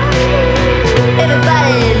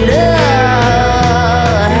 Everybody loves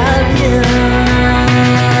you.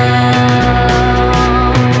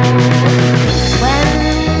 When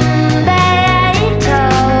they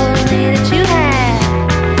told me that you had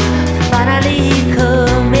finally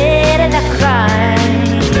committed a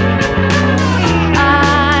crime,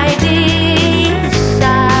 I decided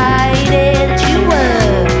that you were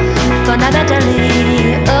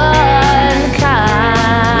fundamentally unkind.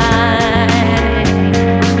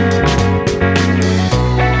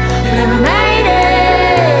 You never made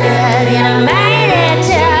it, you never made it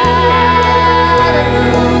to the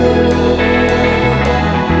moon.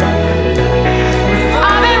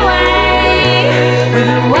 We've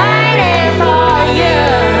been waiting for you.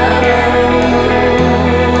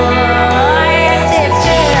 Yes, it's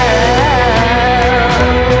true.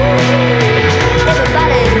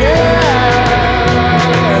 Everybody loves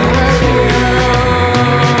you.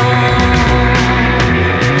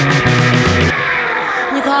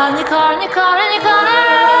 You call, you call, you call, and you call.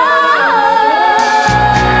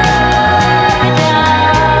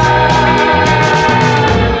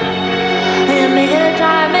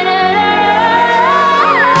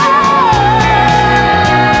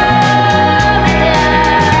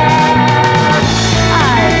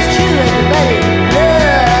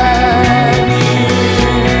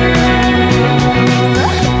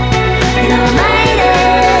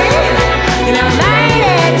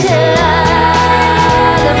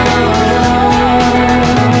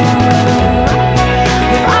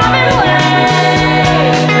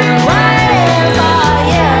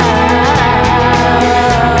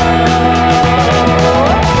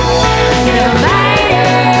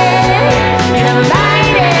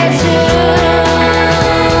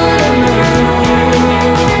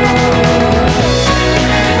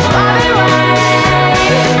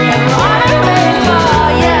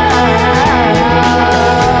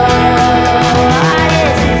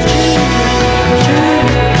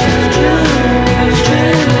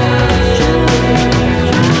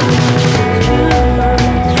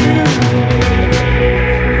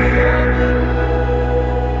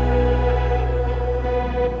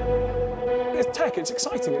 tech, it's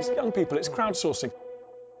exciting, it's young people, it's crowdsourcing.